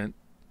appointment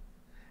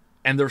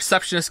and the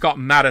receptionist got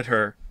mad at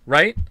her,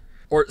 right?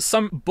 Or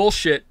some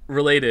bullshit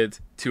related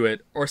to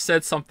it, or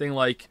said something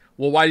like,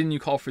 well, why didn't you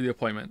call for the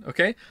appointment?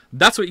 Okay?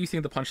 That's what you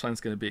think the punchline is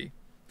going to be.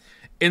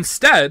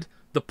 Instead,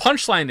 the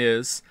punchline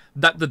is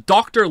that the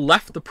doctor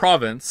left the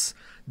province,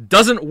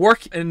 doesn't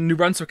work in New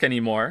Brunswick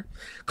anymore,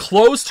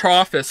 closed her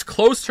office,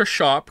 closed her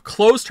shop,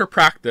 closed her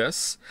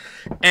practice,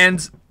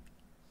 and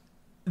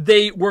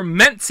they were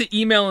meant to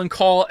email and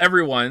call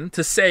everyone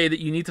to say that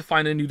you need to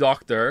find a new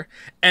doctor,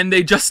 and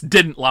they just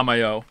didn't,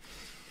 Lamayo.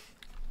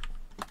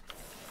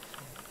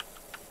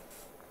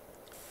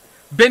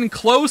 Been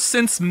closed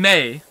since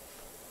May.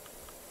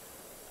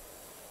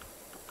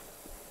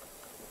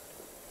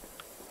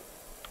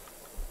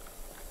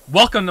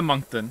 Welcome to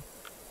Moncton.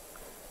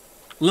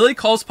 Lily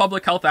calls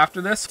public health after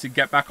this to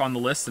get back on the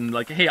list and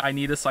like, hey, I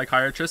need a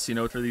psychiatrist,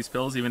 for these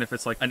pills, even if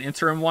it's like an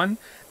interim one.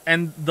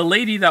 And the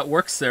lady that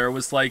works there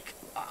was like,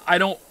 I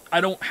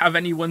don't have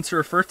anyone to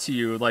refer to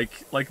you.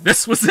 Like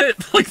this was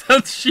it. Like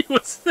that she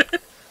was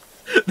it.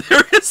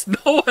 There is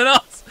no one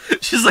else.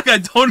 She's like, I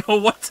don't know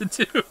what to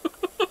do.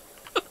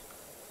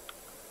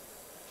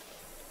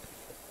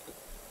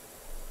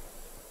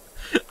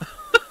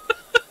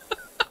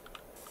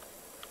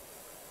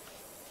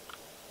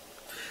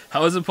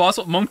 How is it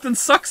possible? Moncton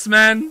sucks,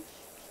 man.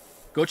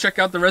 Go check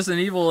out the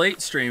Resident Evil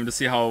 8 stream to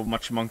see how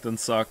much Moncton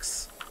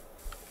sucks.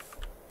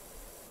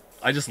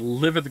 I just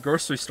live at the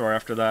grocery store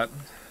after that.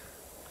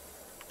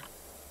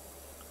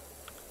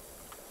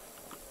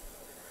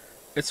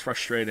 It's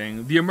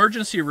frustrating. The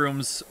emergency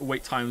rooms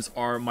wait times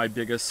are my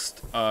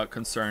biggest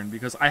concern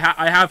because I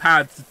have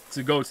had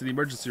to go to the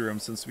emergency room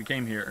since we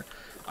came here.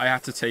 I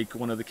had to take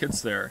one of the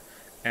kids there,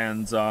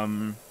 and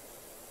that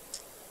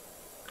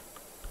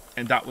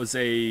was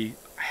a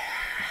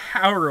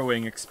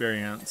harrowing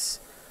experience.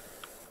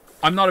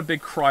 I'm not a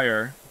big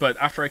crier, but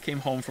after I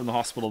came home from the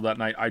hospital that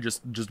night, I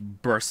just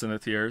burst into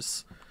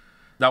tears.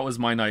 That was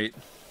my night.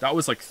 That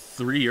was like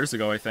 3 years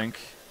ago, I think.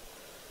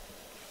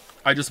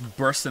 I just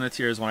burst into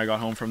tears when I got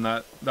home from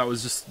that. That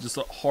was just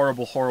a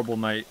horrible, horrible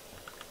night.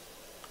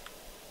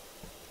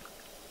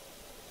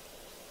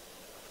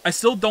 I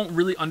still don't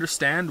really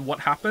understand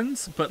what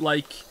happens, but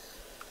like,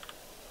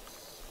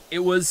 it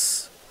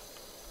was...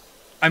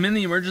 I'm in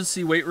the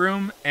emergency wait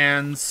room,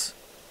 and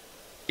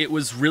it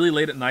was really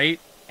late at night,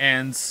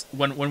 and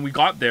when we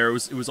got there,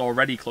 it was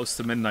already close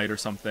to midnight or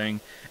something.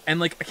 And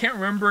like, I can't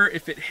remember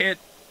if it hit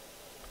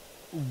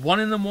 1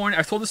 in the morning.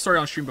 I told this story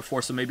on stream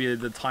before, so maybe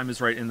the time is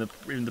right in the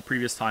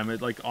previous time.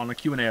 Like on a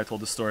Q&A, I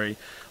told the story.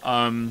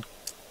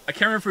 I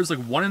can't remember if it was like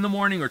 1 in the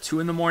morning or 2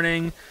 in the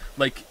morning.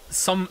 Like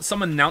some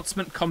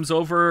announcement comes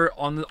over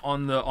on the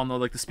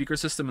like the speaker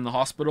system in the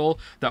hospital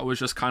that was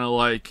just kind of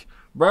like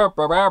 1 in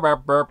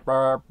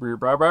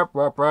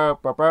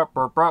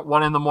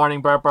the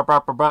morning,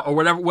 or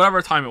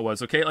whatever time it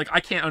was. Okay, like I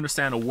can't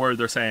understand a word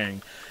they're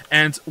saying.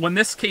 And when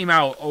this came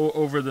out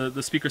over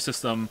the speaker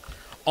system,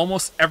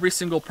 almost every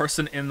single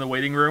person in the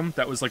waiting room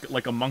that was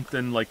like a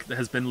Moncton, like that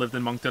has lived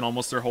in Moncton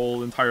almost their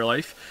whole entire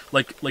life,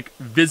 like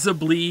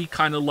visibly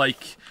kind of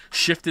like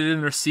shifted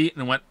in their seat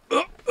and went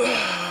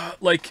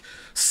like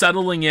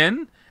settling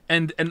in,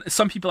 and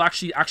some people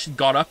actually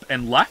got up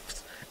and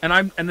left,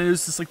 and there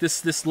was just like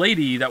this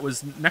lady that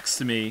was next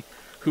to me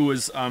who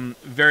was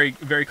very,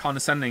 very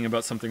condescending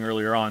about something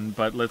earlier on,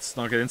 but let's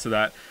not get into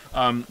that.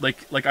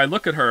 Like I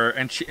look at her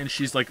and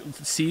she's like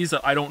sees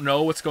that I don't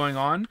know what's going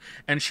on,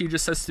 and she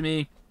just says to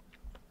me,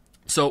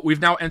 "So we've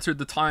now entered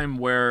the time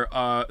where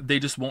they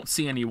just won't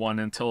see anyone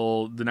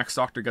until the next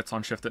doctor gets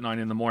on shift at 9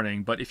 in the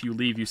morning. But if you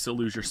leave, you still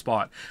lose your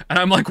spot." And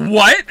I'm like,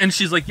 "What?" And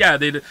she's like, "Yeah,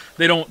 they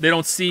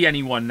don't see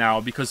anyone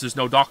now because there's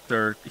no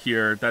doctor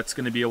here that's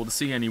going to be able to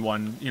see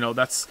anyone. You know,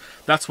 that's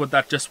what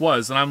that just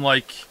was." And I'm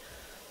like,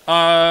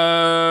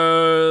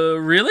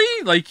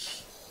 really? Like,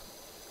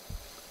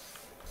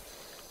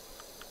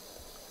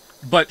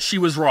 but she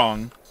was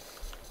wrong.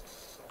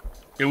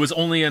 It was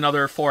only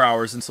another 4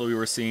 hours until we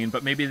were seen,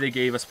 but maybe they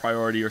gave us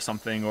priority or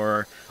something,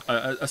 or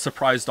a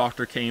surprise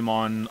doctor came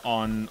on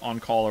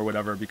call or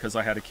whatever because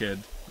I had a kid.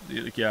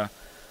 Yeah.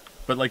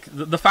 But like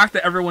the fact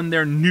that everyone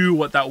there knew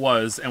what that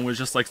was and was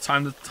just like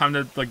time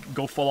to like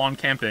go full on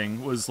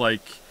camping was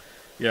like,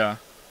 yeah.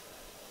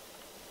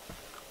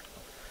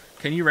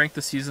 Can you rank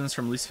the seasons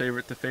from least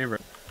favorite to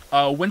favorite?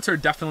 Winter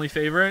definitely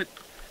favorite.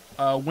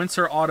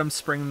 Winter, autumn,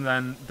 spring,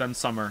 then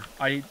summer.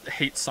 I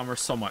hate summer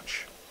so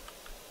much.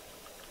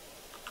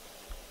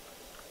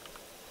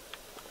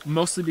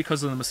 Mostly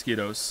because of the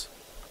mosquitoes.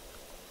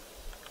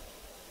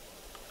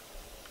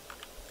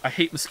 I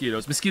hate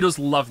mosquitoes. Mosquitoes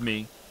love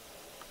me.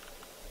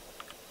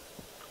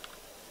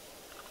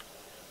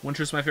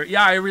 Winter's my favorite.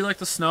 Yeah, I really like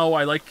the snow.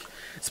 I like,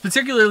 it's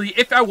particularly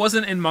if I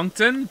wasn't in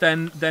Moncton,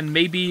 then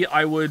maybe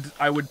I would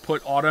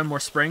put autumn or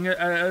spring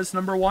as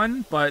number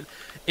one. But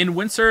in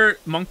winter,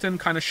 Moncton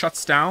kind of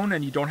shuts down,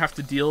 and you don't have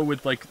to deal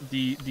with like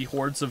the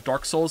hordes of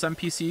Dark Souls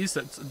NPCs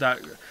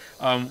that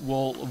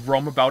will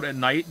roam about at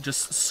night,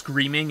 just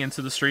screaming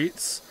into the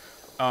streets,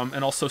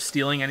 and also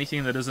stealing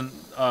anything that isn't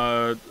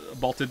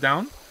bolted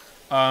down.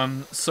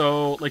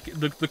 So like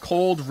the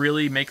cold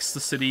really makes the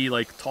city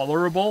like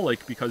tolerable,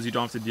 like because you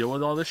don't have to deal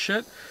with all this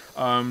shit.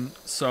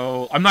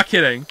 So I'm not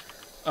kidding.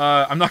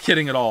 I'm not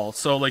kidding at all.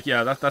 So like,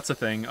 yeah, that's a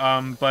thing.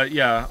 But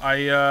yeah,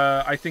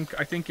 I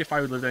think if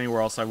I would live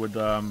anywhere else, I would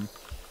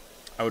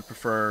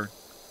prefer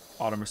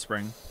autumn or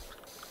spring.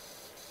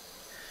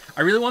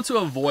 I really want to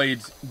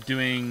avoid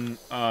doing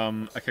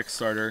a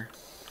Kickstarter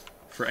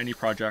for any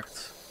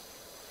project.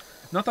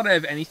 Not that I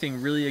have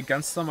anything really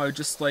against them. I would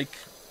just like,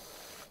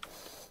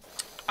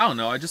 I don't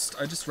know. I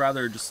just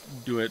rather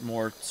just do it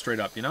more straight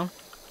up, you know?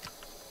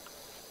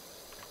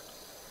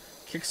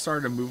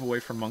 Kickstarter to move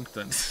away from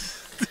Moncton.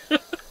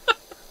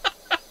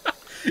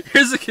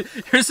 Here's a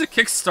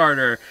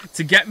Kickstarter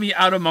to get me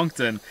out of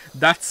Moncton.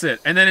 That's it.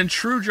 And then in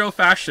true Joe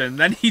fashion,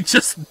 then he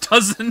just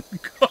doesn't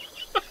go.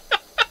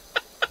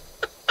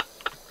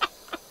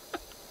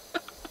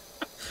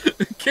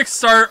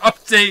 Kickstarter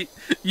update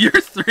year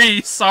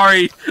 3.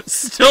 Sorry,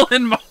 still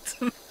in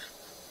Moncton.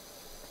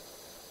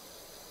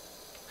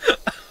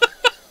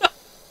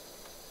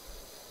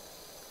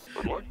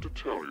 I'd like to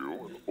tell you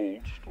an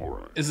old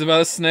story. Is it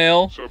about a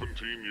snail?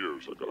 17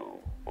 years ago,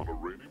 on a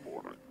rainy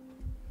morning,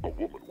 a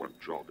woman went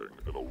jogging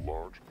in a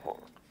large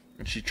park.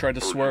 And she tried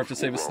to swerve to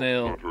save a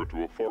snail. Led her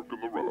to a fork in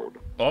the road.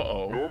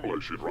 Uh-oh.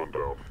 Normally she'd run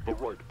down the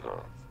right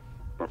path,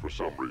 but for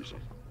some reason,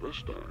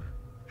 this day,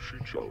 she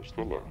chose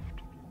the left.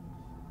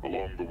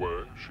 Along the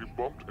way, she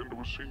bumped into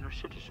a senior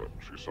citizen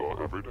she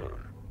saw every day.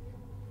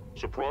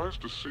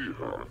 Surprised to see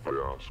her, they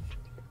asked,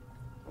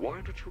 "Why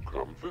did you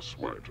come this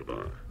way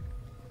today?"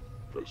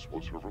 This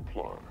was her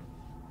reply.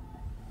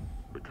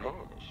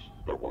 "Because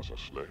there was a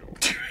snail."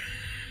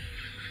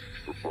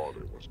 Her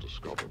body was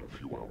discovered a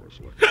few hours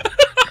later.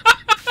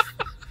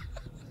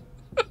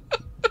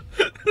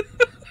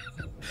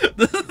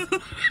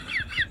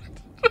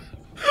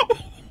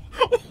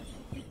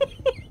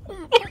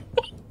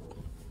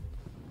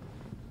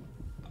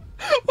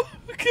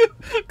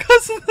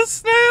 Because of the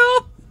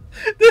snail?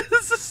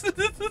 This is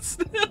the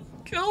snail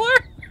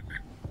killer?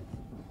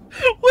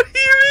 What do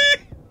you mean?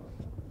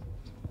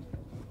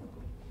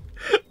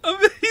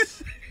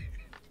 Amazing.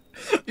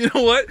 You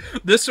know what?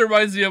 This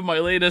reminds me of my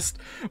latest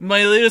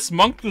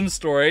Moncton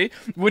story,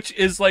 which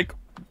is like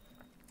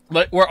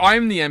like where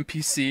I'm the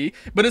NPC,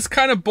 but it's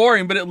kind of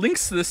boring, but it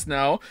links to this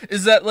now,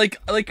 is that like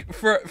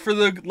for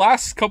the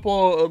last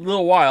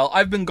little while,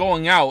 I've been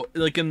going out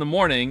like in the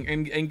morning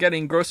and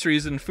getting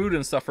groceries and food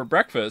and stuff for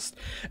breakfast,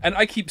 and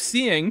I keep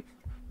seeing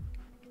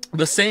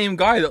the same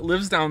guy that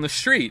lives down the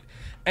street.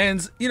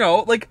 And, you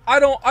know, like, I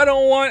don't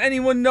want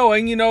anyone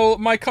knowing, you know,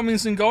 my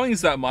comings and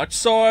goings that much.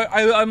 So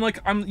I'm like,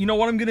 you know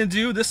what I'm gonna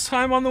do this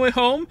time on the way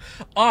home?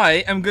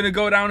 I am gonna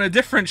go down a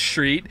different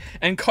street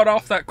and cut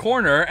off that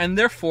corner, and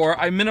therefore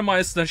I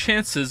minimize the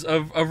chances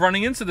of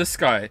running into this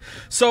guy.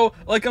 So,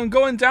 like, I'm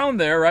going down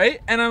there, right?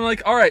 And I'm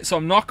like, alright, so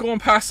I'm not going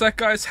past that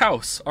guy's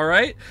house,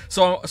 alright?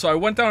 So I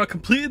went down a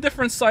completely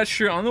different side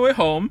street on the way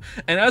home,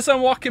 and as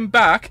I'm walking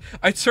back,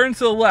 I turn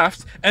to the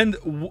left, and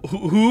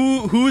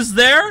who's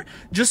there?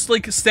 Just,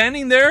 like,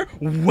 standing there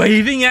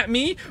waving at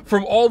me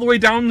from all the way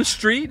down the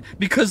street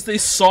because they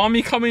saw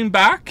me coming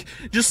back,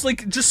 just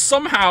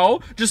somehow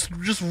just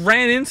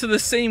ran into the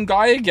same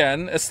guy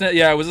again.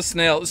 Yeah, it was a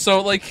snail. So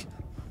like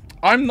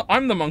I'm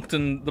the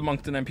Moncton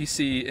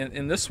NPC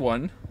in this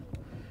one.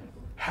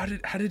 How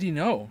did he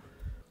know?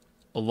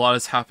 A lot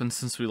has happened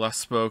since we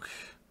last spoke.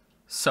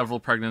 Several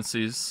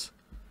pregnancies,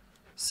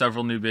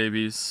 several new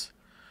babies.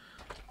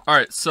 All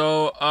right,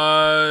 so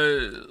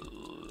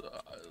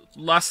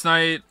last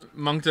night,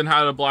 Moncton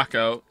had a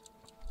blackout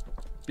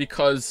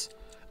because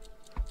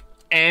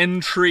an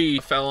tree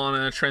fell on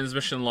a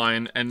transmission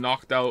line and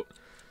knocked out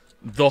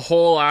the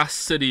whole ass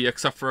city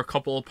except for a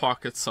couple of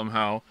pockets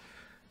somehow.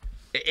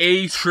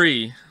 A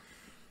tree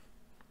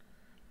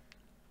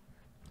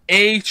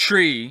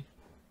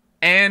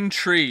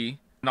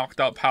knocked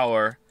out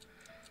power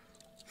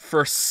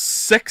for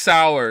 6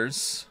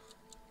 hours.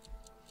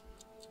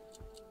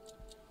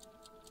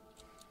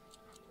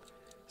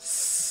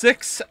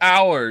 6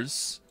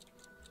 hours.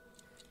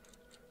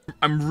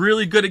 I'm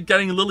really good at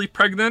getting Lily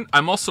pregnant.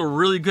 I'm also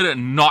really good at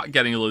not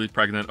getting Lily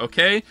pregnant,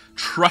 okay?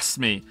 Trust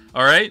me,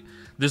 alright?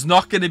 There's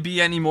not gonna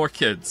be any more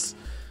kids.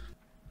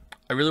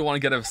 I really want to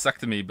get a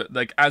vasectomy, but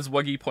like as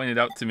Wuggy pointed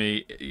out to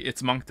me,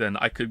 it's Moncton.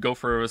 I could go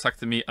for a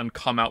vasectomy and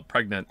come out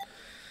pregnant.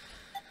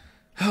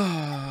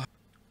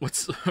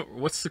 What's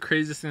the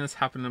craziest thing that's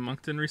happened in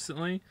Moncton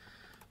recently?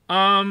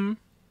 I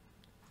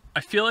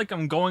feel like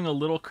I'm going a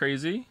little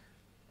crazy.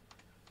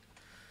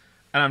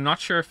 And I'm not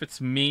sure if it's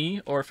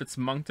me, or if it's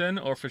Moncton,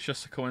 or if it's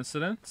just a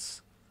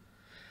coincidence.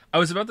 I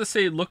was about to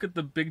say, look at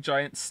the big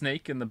giant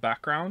snake in the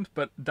background,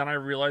 but then I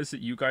realized that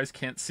you guys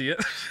can't see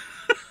it.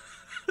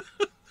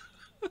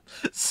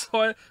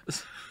 So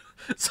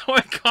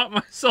I caught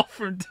myself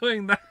from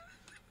doing that.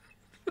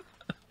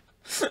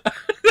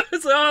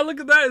 It's like, oh, look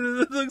at that,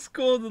 it looks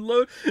cool, the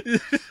load.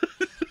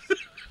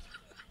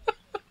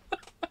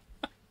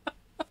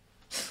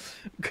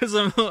 Because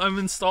I'm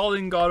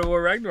installing God of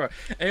War Ragnarok.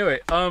 Anyway,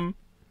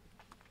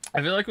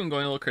 I feel like I'm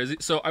going a little crazy.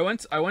 So I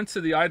went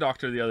to the eye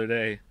doctor the other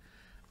day.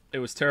 It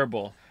was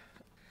terrible.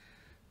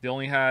 They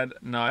only had...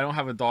 No, I don't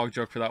have a dog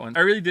joke for that one. I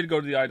really did go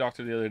to the eye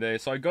doctor the other day.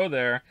 So I go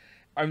there.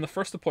 I'm the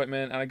first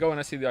appointment, and I go and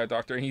I see the eye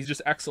doctor, and he's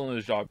just excellent at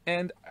his job.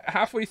 And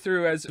halfway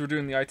through, as we're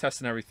doing the eye test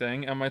and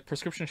everything, and my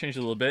prescription changed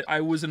a little bit, I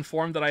was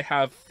informed that I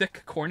have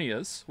thick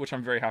corneas, which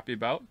I'm very happy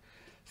about.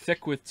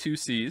 Thick with 2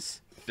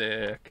 C's.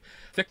 Thick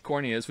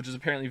corneas, which is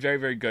apparently very,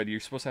 very good. You're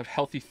supposed to have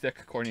healthy,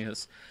 thick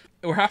corneas.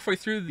 We're halfway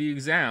through the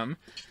exam,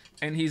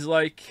 and he's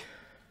like,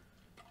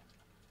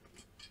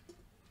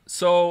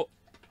 so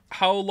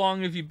how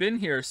long have you been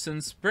here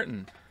since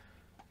Britain?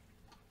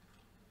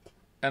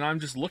 And I'm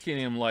just looking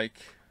at him like,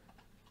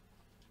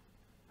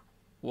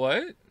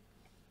 what?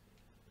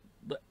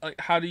 Like,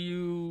 how do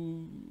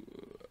you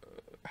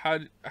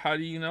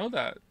know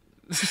that?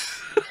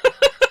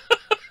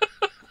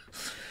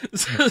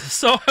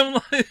 So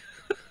I'm like,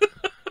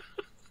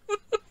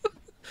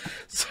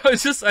 so I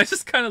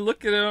just kind of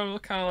look at him. I'm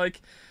kind of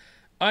like,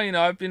 oh, you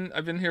know, I've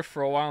been here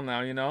for a while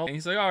now, you know. And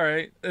he's like, all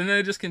right. And then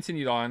it just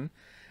continued on.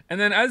 And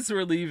then as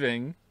we're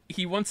leaving,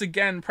 he once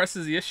again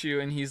presses the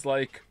issue, and he's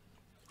like,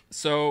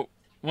 so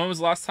when was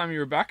the last time you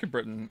were back in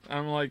Britain? And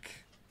I'm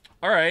like,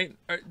 all right.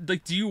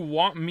 Like, do you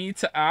want me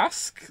to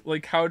ask?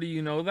 Like, how do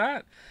you know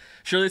that?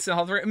 Surely it's in the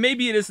health records.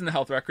 Maybe it is in the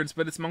health records,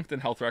 but it's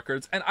Moncton health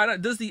records. And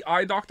does the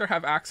eye doctor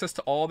have access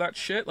to all that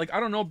shit? Like, I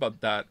don't know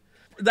about that.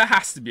 That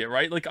has to be it,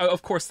 right? Like,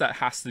 of course that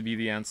has to be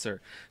the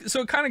answer.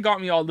 So it kind of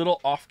got me all a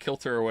little off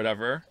kilter or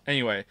whatever.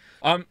 Anyway,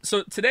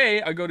 so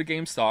today I go to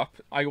GameStop.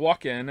 I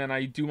walk in and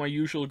I do my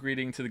usual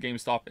greeting to the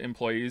GameStop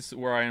employees,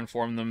 where I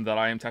inform them that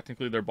I am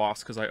technically their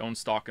boss because I own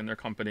stock in their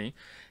company,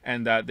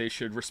 and that they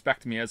should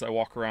respect me as I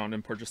walk around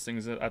and purchase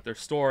things at their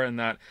store, and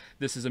that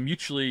this is a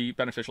mutually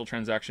beneficial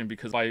transaction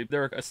because by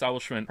their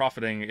establishment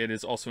profiting, it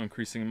is also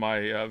increasing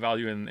my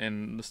value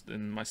in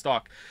my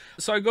stock.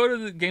 So I go to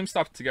the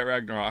GameStop to get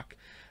Ragnarok.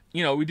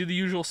 You know, we do the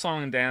usual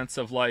song and dance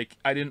of like,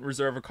 I didn't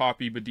reserve a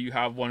copy, but do you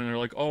have one? And they're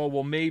like, oh,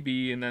 well,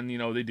 maybe. And then, you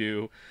know, they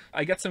do.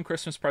 I get some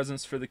Christmas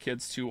presents for the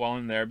kids too while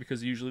I'm there,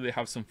 because usually they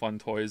have some fun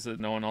toys that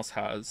no one else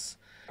has.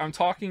 I'm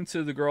talking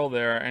to the girl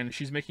there, and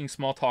she's making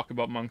small talk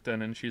about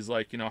Moncton, and she's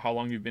like, you know, how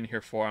long you've been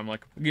here for? I'm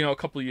like, you know, a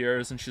couple of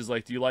years. And she's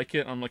like, do you like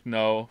it? I'm like,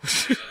 no.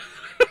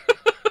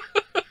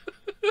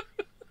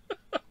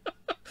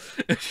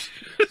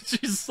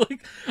 She's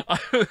like,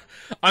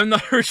 I'm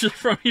not originally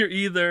from here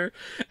either,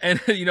 and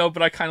you know,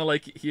 but I kind of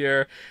like it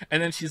here.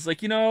 And then she's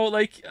like, you know,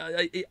 like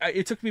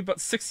it took me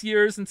about 6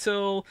 years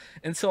until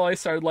I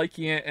started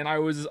liking it, and I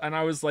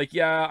was like,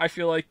 yeah, I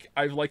feel like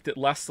I've liked it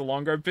less the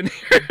longer I've been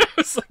here. I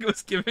was like, it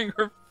was giving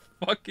her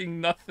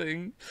fucking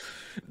nothing.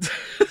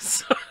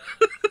 So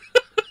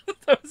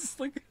I was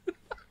like.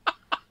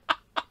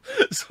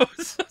 So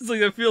it's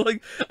like I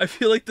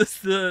feel like this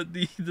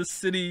the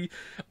city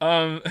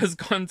has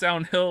gone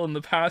downhill in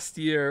the past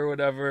year or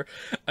whatever,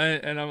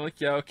 and I'm like,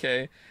 yeah,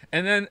 okay.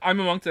 And then I'm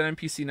a Moncton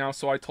NPC now,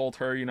 so I told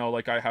her, you know,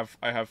 like I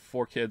have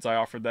 4 kids. I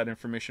offered that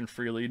information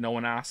freely. No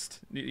one asked.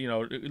 You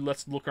know,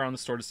 let's look around the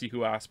store to see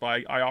who asked,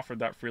 but I offered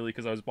that freely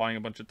because I was buying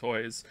a bunch of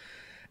toys.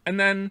 And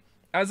then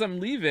as I'm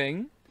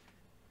leaving,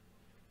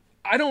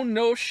 I don't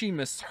know if she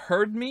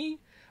misheard me.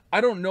 I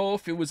don't know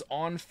if it was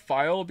on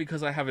file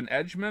because I have an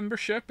Edge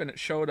membership and it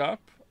showed up.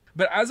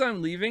 But as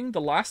I'm leaving,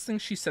 the last thing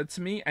she said to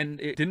me,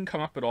 and it didn't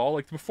come up at all.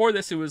 Like before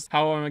this, it was,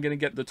 how am I going to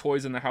get the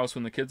toys in the house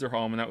when the kids are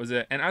home? And that was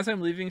it. And as I'm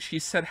leaving, she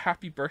said,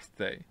 happy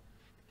birthday.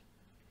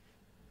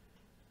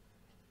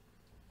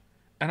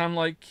 And I'm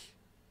like,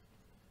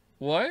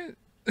 what?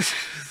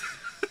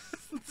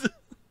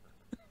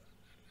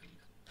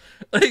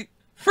 Like,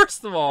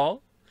 first of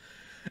all,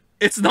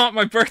 it's not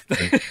my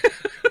birthday.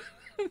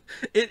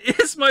 It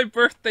is my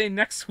birthday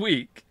next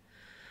week,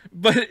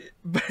 but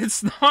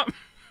it's not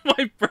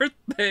my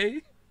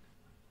birthday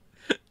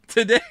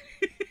today.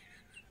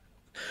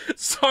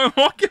 So I'm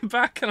walking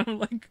back and I'm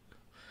like,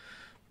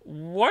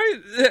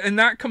 what? And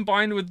that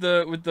combined with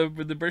the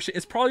birthday,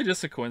 it's probably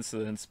just a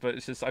coincidence, but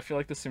it's just, I feel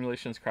like the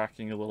simulation is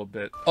cracking a little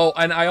bit. Oh,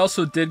 and I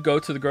also did go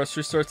to the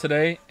grocery store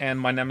today, and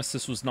my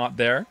nemesis was not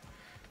there,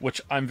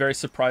 which I'm very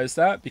surprised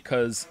at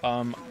because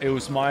it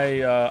was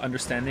my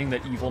understanding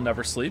that evil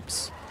never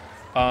sleeps.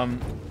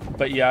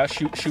 But yeah,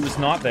 she was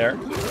not there.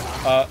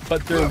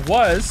 But there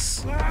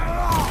was an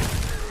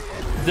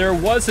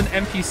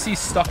NPC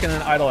stuck in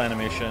an idle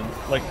animation,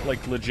 like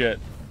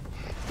legit.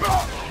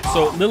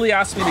 So Lily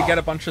asked me to get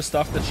a bunch of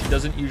stuff that she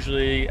doesn't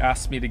usually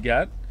ask me to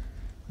get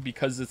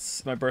because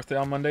it's my birthday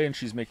on Monday and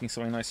she's making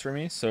something nice for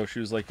me. So she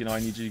was like, you know, I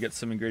need you to get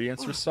some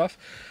ingredients for stuff.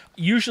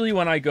 Usually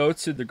when I go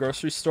to the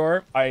grocery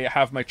store, I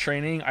have my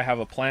training, I have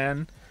a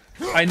plan.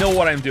 I know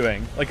what I'm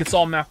doing. Like, it's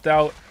all mapped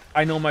out.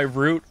 I know my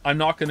route. I'm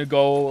not going to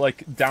go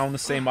like down the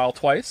same aisle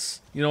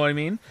twice. You know what I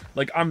mean?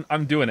 Like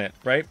I'm doing it,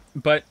 right?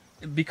 But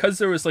because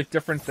there was like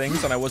different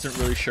things and I wasn't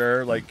really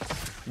sure like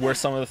where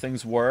some of the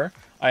things were,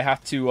 I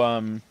have to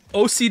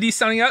OCD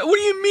sounding out. What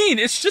do you mean?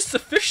 It's just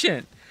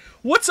sufficient.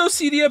 What's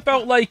OCD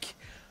about like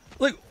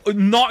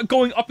not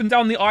going up and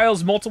down the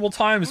aisles multiple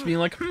times, being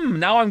like,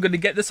 now I'm going to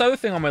get this other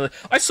thing on my list.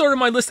 I sorted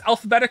my list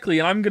alphabetically,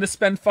 and I'm going to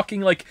spend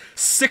fucking, like,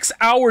 6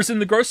 hours in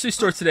the grocery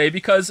store today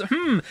because,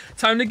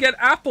 time to get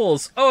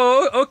apples.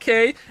 Oh,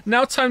 okay.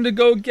 Now time to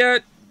go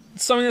get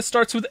something that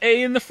starts with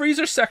A in the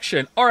freezer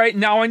section. All right,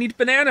 now I need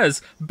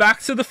bananas. Back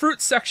to the fruit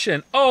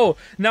section. Oh,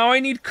 now I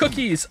need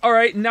cookies. All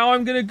right, now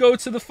I'm gonna go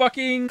to the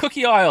fucking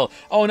cookie aisle.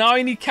 Oh, now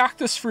I need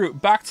cactus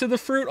fruit. Back to the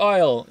fruit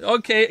aisle.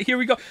 Okay, here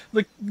we go.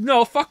 Like,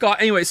 no, fuck off.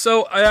 Anyway,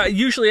 so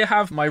usually I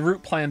have my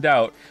route planned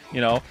out,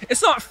 you know.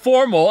 It's not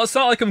formal. It's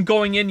not like I'm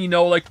going in, you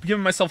know, like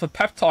giving myself a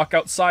pep talk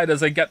outside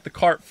as I get the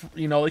cart,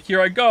 you know, like,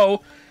 here I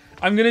go.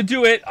 I'm gonna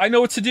do it. I know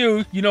what to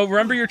do. You know,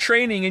 remember your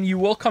training and you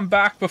will come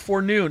back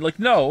before noon. Like,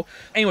 no.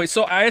 Anyway,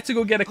 so I had to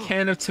go get a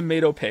can of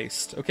tomato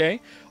paste,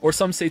 okay? Or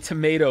some say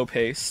tomato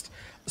paste.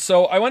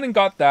 So I went and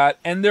got that,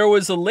 and there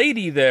was a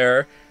lady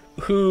there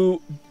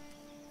who,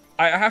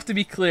 I have to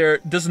be clear,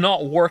 does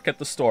not work at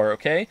the store,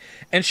 okay?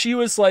 And she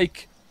was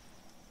like,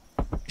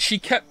 she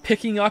kept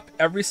picking up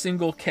every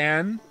single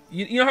can.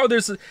 You know how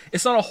there's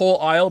it's not a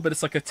whole aisle, but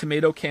it's like a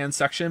tomato can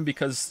section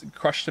because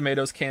crushed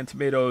tomatoes, canned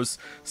tomatoes,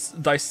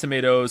 diced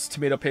tomatoes,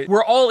 tomato paste.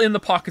 We're all in the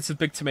pockets of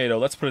Big Tomato.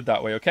 Let's put it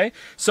that way, okay?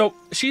 So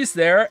she's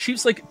there.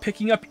 She's like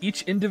picking up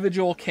each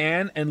individual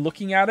can and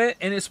looking at it.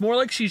 And it's more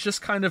like she's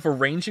just kind of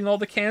arranging all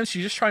the cans.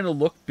 She's just trying to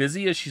look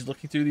busy as she's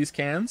looking through these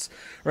cans,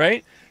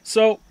 right?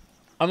 So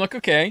I'm like,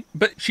 okay,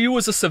 but she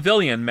was a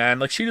civilian, man.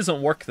 Like, she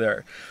doesn't work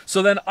there.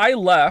 So then I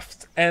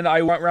left, and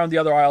I went around the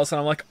other aisles, and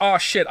I'm like, oh,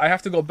 shit, I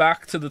have to go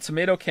back to the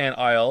tomato can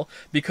aisle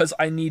because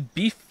I need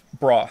beef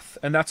broth,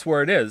 and that's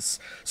where it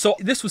is. So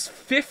this was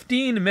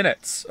 15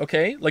 minutes,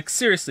 okay? Like,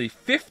 seriously,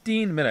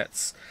 15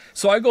 minutes.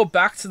 So I go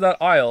back to that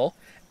aisle,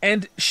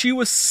 and she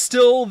was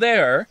still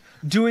there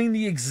doing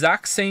the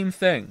exact same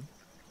thing.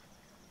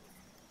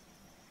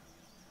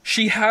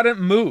 She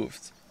hadn't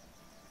moved.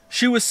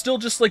 She was still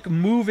just, like,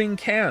 moving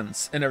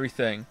cans and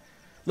everything.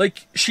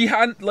 Like, she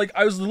hadn't, like,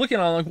 I was looking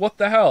on, like, what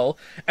the hell?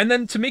 And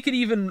then to make it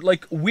even,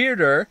 like,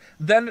 weirder,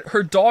 then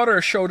her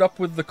daughter showed up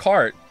with the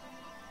cart.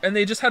 And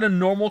they just had a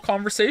normal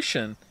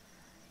conversation.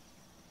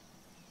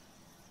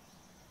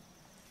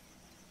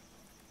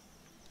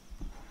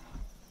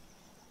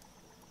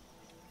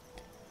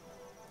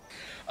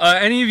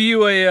 Any of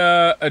you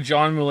a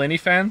John Mulaney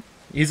fan?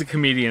 He's a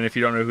comedian, if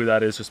you don't know who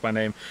that is, just by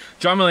name.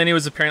 John Mulaney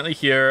was apparently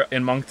here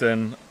in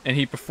Moncton, and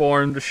he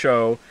performed a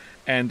show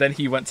and then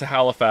he went to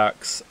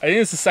Halifax. I think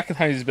it's the second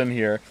time he's been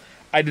here.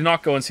 I did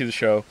not go and see the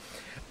show.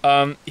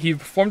 He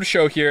performed a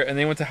show here, and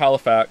then went to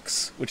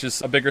Halifax, which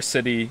is a bigger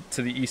city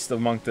to the east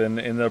of Moncton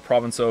in the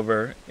province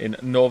over in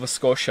Nova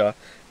Scotia.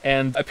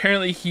 And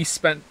apparently he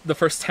spent the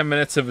first 10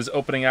 minutes of his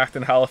opening act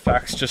in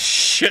Halifax just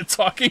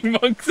shit-talking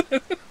Moncton.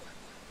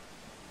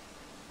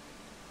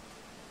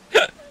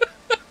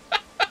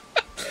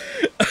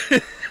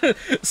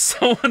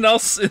 Someone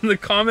else in the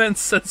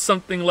comments said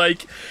something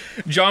like,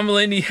 John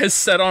Mulaney has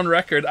said on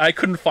record, I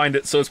couldn't find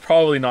it, so it's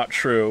probably not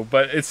true,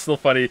 but it's still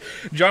funny.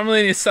 John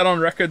Mulaney has said on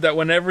record that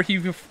whenever he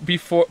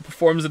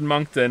performs in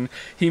Moncton,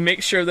 he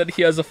makes sure that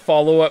he has a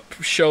follow-up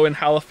show in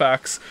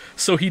Halifax,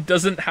 so he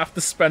doesn't have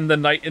to spend the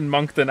night in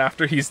Moncton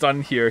after he's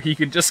done here. He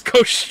can just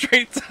go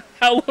straight to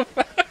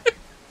Halifax.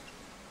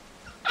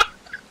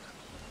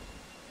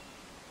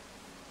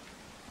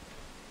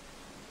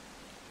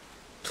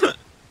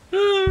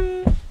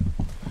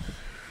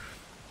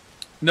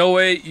 No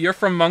way, you're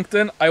from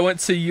Moncton? I went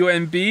to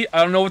UNB.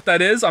 I don't know what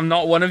that is. I'm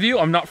not one of you.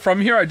 I'm not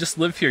from here. I just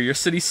live here. Your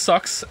city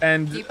sucks,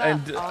 and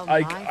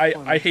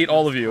I hate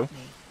all of you.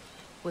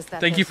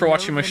 Thank you for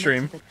watching my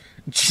stream.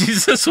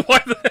 Jesus,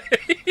 why the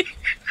hate?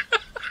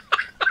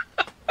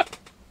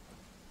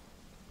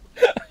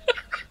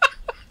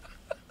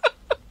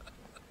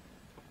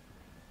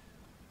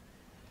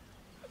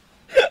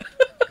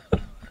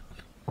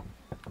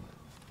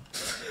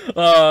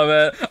 Oh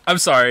man, I'm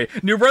sorry.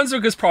 New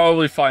Brunswick is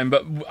probably fine,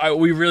 but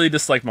we really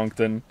dislike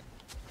Moncton.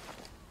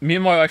 Me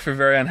and my wife are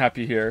very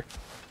unhappy here.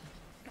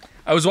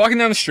 I was walking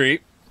down the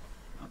street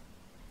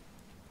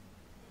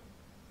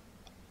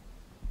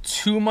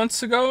 2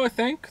 months ago, I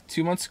think.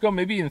 2 months ago,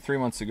 maybe even 3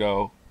 months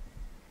ago.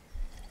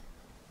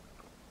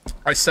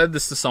 I said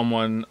this to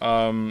someone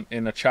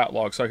in a chat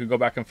log, so I could go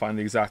back and find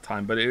the exact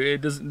time. But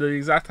it doesn't. The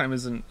exact time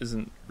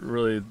isn't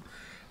really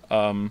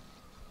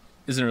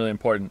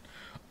important.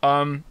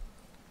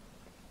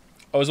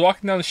 I was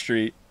walking down the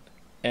street,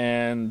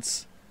 and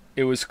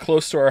it was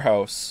close to our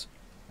house,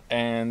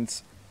 and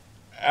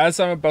as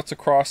I'm about to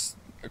cross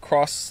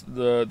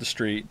the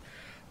street,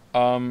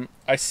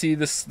 I see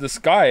this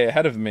guy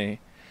ahead of me,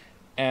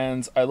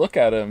 and I look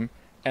at him,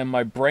 and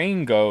my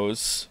brain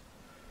goes,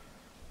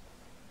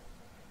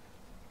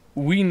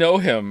 we know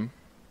him.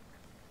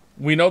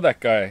 We know that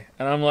guy.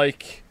 And I'm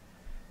like,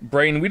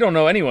 brain, we don't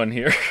know anyone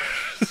here.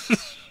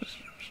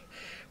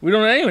 We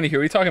don't know anyone here.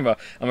 What are you talking about?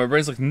 And my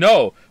brain's like,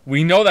 no,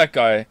 we know that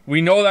guy. We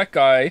know that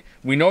guy.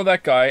 We know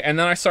that guy. And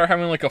then I start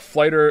having like a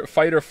fight or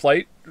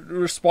flight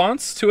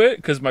response to it,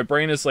 because my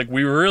brain is like,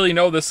 we really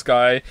know this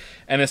guy,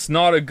 and it's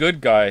not a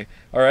good guy.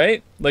 All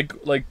right,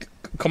 like,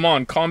 come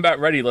on, combat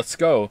ready. Let's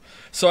go.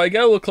 So I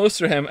get a little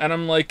closer to him, and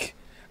I'm like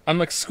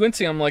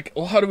squinting. I'm like,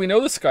 well, how do we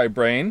know this guy,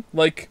 brain?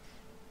 Like,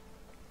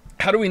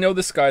 how do we know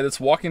this guy that's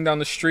walking down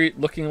the street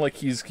looking like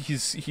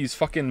he's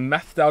fucking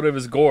methed out of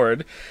his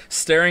gourd,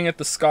 staring at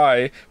the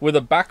sky with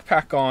a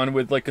backpack on,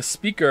 with like a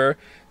speaker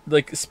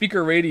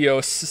radio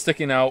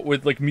sticking out,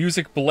 with like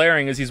music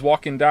blaring as he's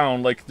walking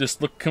down, like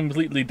just look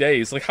completely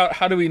dazed? Like,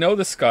 how do we know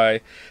this guy?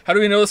 How do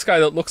we know this guy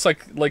that looks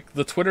like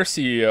the Twitter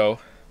CEO?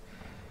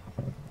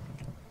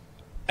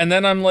 And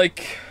then I'm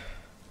like,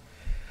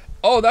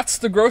 oh, that's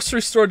the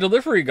grocery store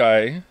delivery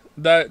guy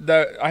that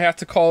I had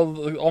to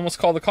almost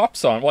call the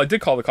cops on. Well, I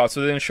did call the cops,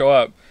 but they didn't show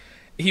up.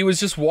 He was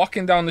just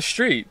walking down the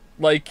street,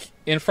 like,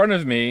 in front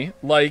of me,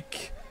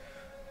 like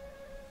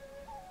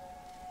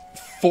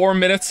 4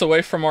 minutes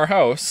away from our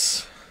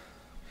house.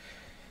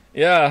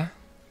 Yeah.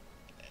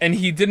 And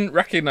he didn't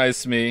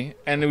recognize me,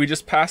 and we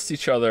just passed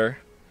each other.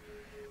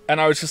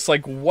 And I was just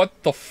like,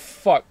 what the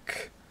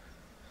fuck?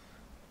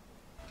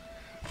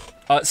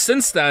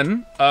 Since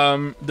then,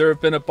 there have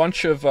been a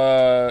bunch of,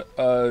 I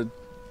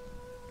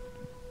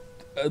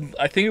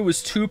think it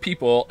was 2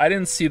 people. I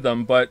didn't see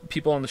them, but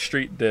people on the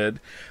street did.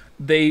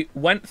 They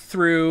went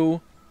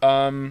through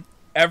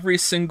every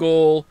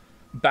single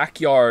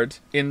backyard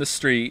in the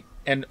street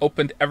and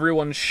opened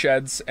everyone's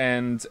sheds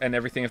and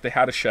everything if they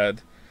had a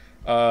shed.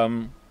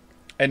 And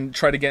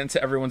tried to get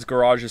into everyone's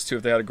garages too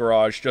if they had a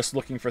garage, just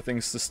looking for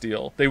things to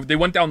steal. They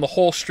went down the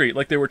whole street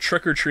like they were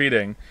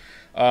trick-or-treating.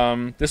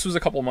 This was a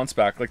couple months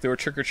back. Like, they were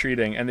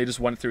trick-or-treating, and they just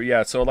went through.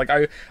 Yeah, so like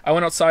I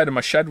went outside and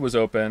my shed was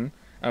open.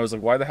 I was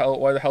like, why the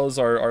hell is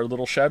our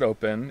little shed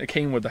open? It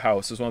came with the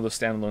house. It was one of those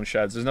standalone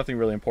sheds. There's nothing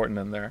really important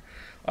in there.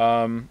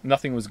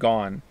 Nothing was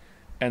gone.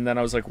 And then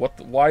I was like,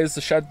 why is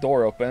the shed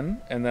door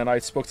open? And then I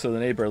spoke to the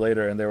neighbor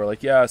later, and they were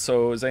like, yeah,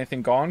 so is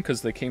anything gone?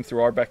 Because they came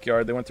through our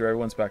backyard. They went through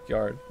everyone's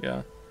backyard.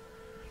 Yeah.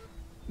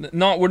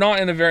 We're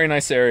not in a very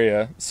nice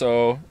area,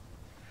 so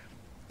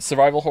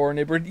survival horror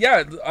neighborhood.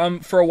 Yeah,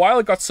 for a while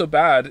it got so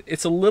bad.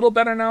 It's a little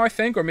better now, I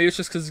think, or maybe it's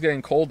just because it's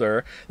getting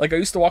colder. Like, I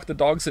used to walk the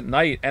dogs at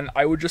night, and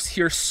I would just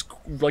hear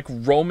like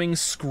roaming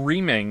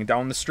screaming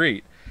down the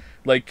street.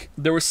 Like,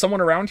 there was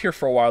someone around here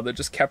for a while that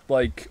just kept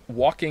like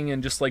walking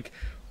and just like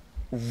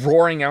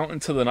roaring out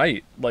into the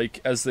night,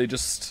 like as they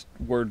just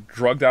were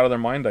drugged out of their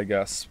mind, I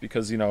guess,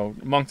 because, you know,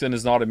 Moncton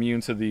is not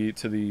immune to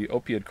the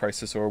opiate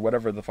crisis or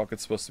whatever the fuck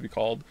it's supposed to be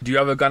called. Do you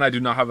have a gun? I do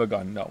not have a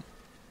gun. No.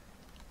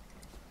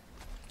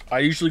 I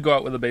usually go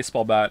out with a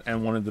baseball bat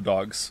and one of the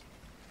dogs.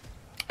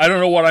 I don't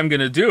know what I'm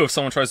gonna do if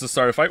someone tries to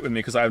start a fight with me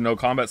because I have no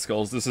combat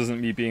skills. This isn't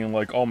me being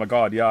like, oh my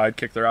god, yeah, I'd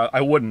kick their ass.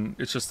 I wouldn't.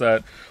 It's just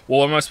that, well,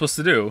 what am I supposed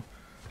to do?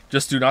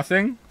 Just do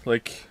nothing?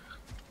 Like,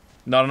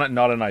 not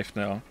a knife,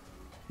 no.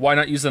 Why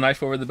not use a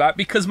knife over the bat?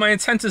 Because my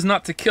intent is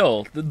not to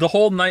kill. The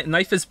whole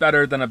knife is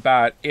better than a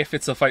bat if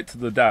it's a fight to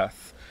the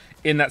death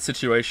in that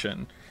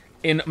situation.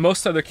 In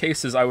most other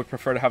cases, I would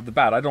prefer to have the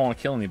bat. I don't want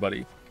to kill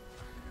anybody.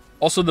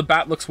 Also, the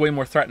bat looks way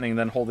more threatening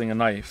than holding a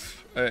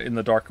knife in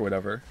the dark or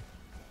whatever.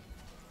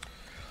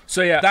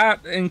 So yeah,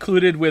 that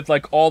included with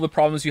like all the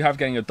problems you have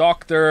getting a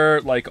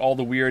doctor, like all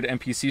the weird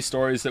NPC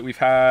stories that we've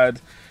had,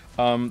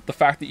 the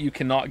fact that you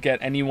cannot get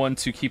anyone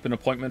to keep an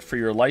appointment for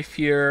your life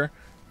here.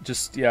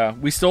 Just, yeah,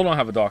 we still don't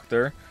have a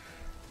doctor.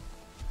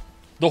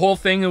 The whole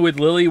thing with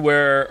Lily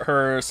where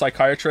her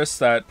psychiatrist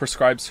that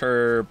prescribes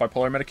her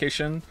bipolar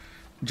medication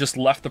just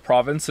left the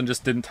province and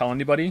just didn't tell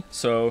anybody.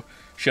 So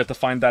she had to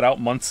find that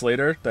out months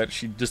later that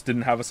she just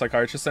didn't have a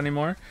psychiatrist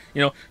anymore.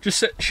 You know,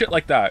 just shit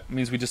like that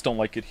means we just don't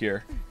like it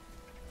here.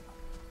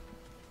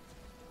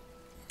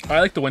 I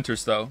like the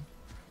winters though.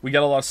 We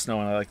get a lot of snow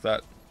and I like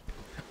that.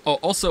 Oh,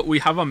 also we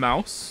have a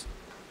mouse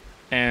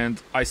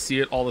and I see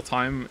it all the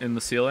time in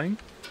the ceiling.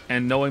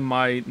 And knowing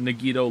my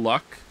Nagito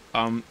luck,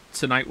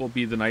 tonight will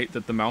be the night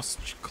that the mouse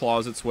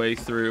claws its way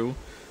through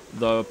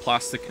the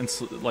plastic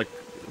like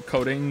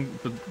coating,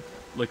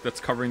 like that's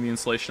covering the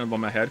insulation above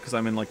my head because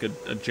I'm in like a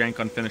jank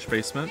unfinished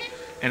basement,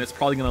 and it's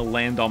probably gonna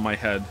land on my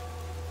head.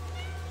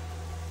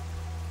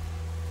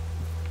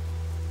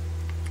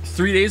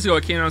 3 days ago, I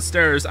came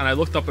downstairs and I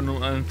looked up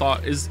and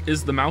thought,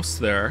 is the mouse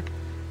there?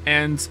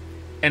 And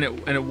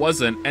it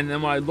wasn't. And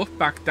then when I looked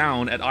back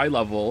down at eye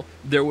level,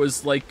 there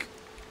was like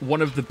one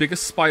of the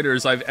biggest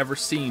spiders I've ever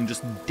seen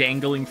just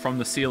dangling from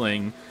the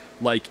ceiling.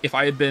 Like, if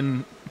I had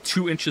been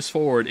 2 inches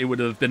forward, it would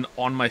have been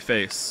on my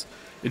face.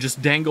 It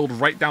just dangled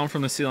right down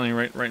from the ceiling,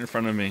 right in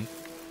front of me.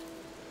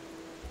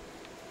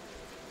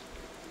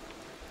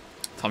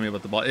 Tell me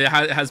about the ball. It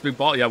has big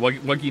ball. Yeah,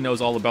 Wuggy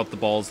knows all about the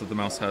balls that the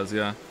mouse has,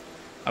 yeah.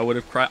 I would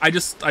have cried. I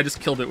just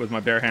killed it with my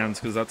bare hands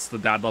because that's the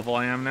dad level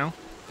I am now.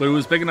 But it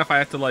was big enough I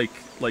had to like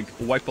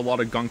wipe a lot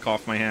of gunk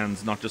off my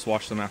hands, not just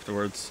wash them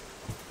afterwards.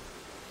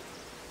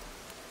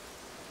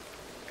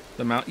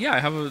 The mouse, yeah, I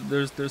have a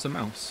there's a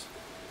mouse.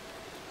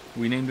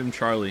 We named him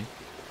Charlie.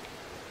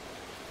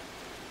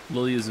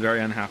 Lily is very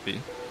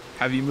unhappy.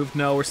 Have you moved?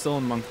 No, we're still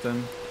in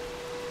Moncton.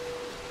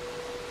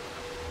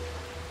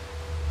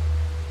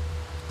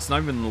 It's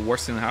not even the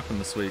worst thing that happened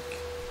this week.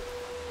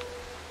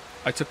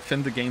 I took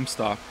Finn to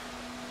GameStop,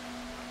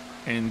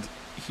 and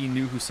he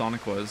knew who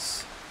Sonic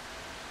was.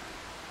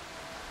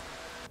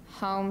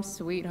 Home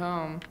sweet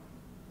home.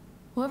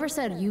 Whoever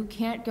said you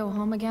can't go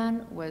home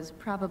again was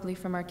probably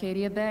from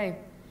Arcadia Bay.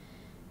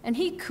 And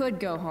he could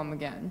go home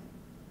again.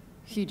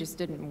 He just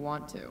didn't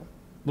want to.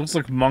 Looks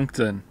like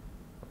Moncton.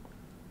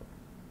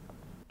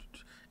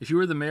 If you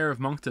were the mayor of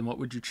Moncton, what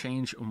would you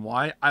change and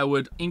why? I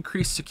would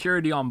increase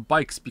security on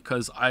bikes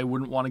because I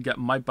wouldn't want to get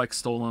my bike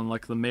stolen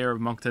like the mayor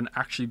of Moncton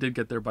actually did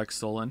get their bike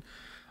stolen.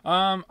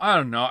 I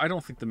don't know. I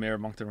don't think the mayor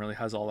of Moncton really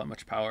has all that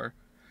much power.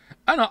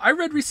 I don't know. I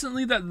read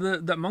recently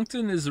that that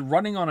Moncton is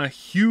running on a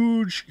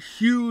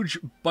huge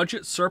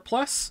budget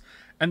surplus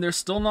and they're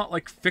still not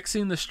like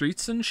fixing the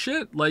streets and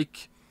shit.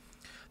 Like,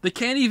 they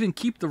can't even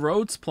keep the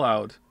roads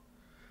plowed.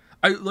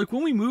 Like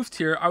when we moved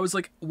here, I was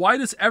like, why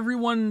does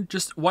everyone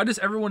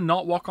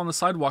not walk on the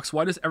sidewalks?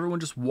 Why does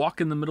everyone just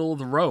walk in the middle of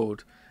the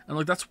road? And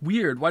like, that's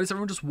weird. Why does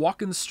everyone just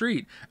walk in the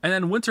street? And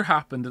then winter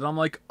happened and I'm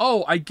like,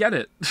 oh, I get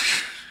it.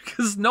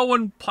 Because no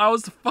one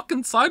plows the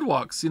fucking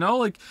sidewalks, you know?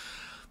 Like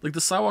the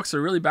sidewalks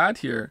are really bad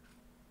here.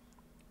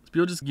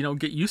 People just, you know,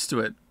 get used to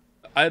it.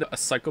 I had a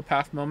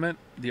psychopath moment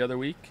the other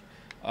week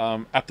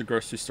at the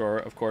grocery store,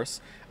 of course.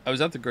 I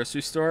was at the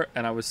grocery store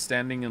and I was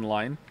standing in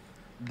line.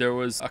 There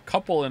was a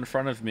couple in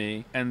front of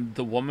me and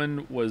the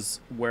woman was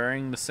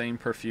wearing the same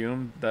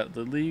perfume that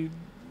Lily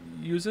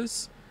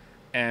uses.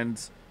 And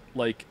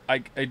like, I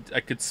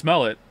could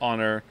smell it on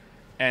her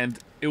and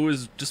it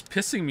was just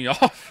pissing me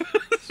off.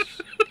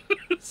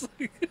 It's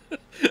like,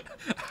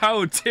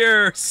 how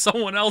dare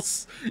someone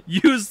else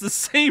use the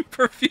same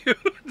perfume?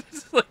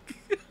 It's like,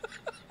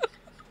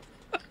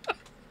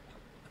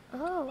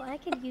 oh, I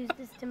could use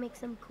this to make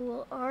some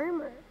cool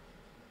armor.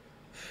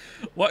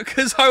 What?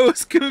 Because I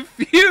was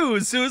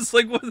confused. It was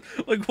like,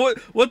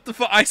 what the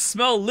fuck? I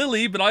smell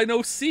Lily, but I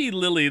don't see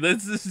Lily.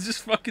 This is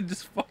just fucking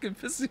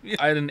pissing me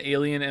off. I had an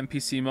alien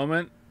NPC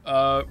moment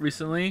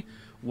recently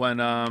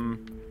when I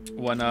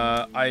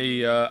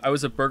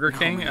was at Burger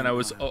King and I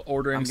was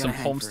ordering some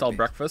home-style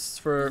breakfasts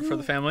for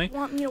the family.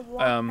 Want me to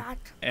walk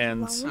back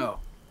and alone?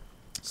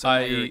 So now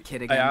you're a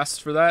kid again? I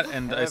asked for that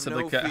and I said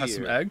like, have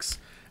some eggs.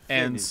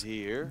 And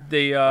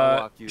they,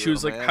 she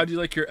was like, how do you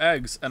like your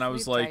eggs? And I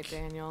was like,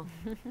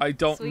 I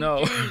don't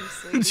know.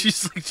 And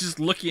she's like, just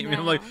looking at me.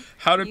 I'm like,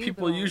 how do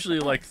people usually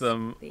like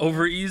them?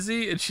 Over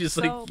easy? And she's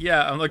like,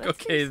 yeah. I'm like,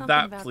 okay,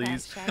 that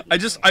please.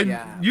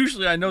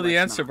 Usually I know the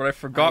answer, but I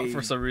forgot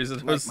for some reason.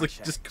 It was like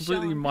just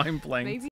completely mind blank.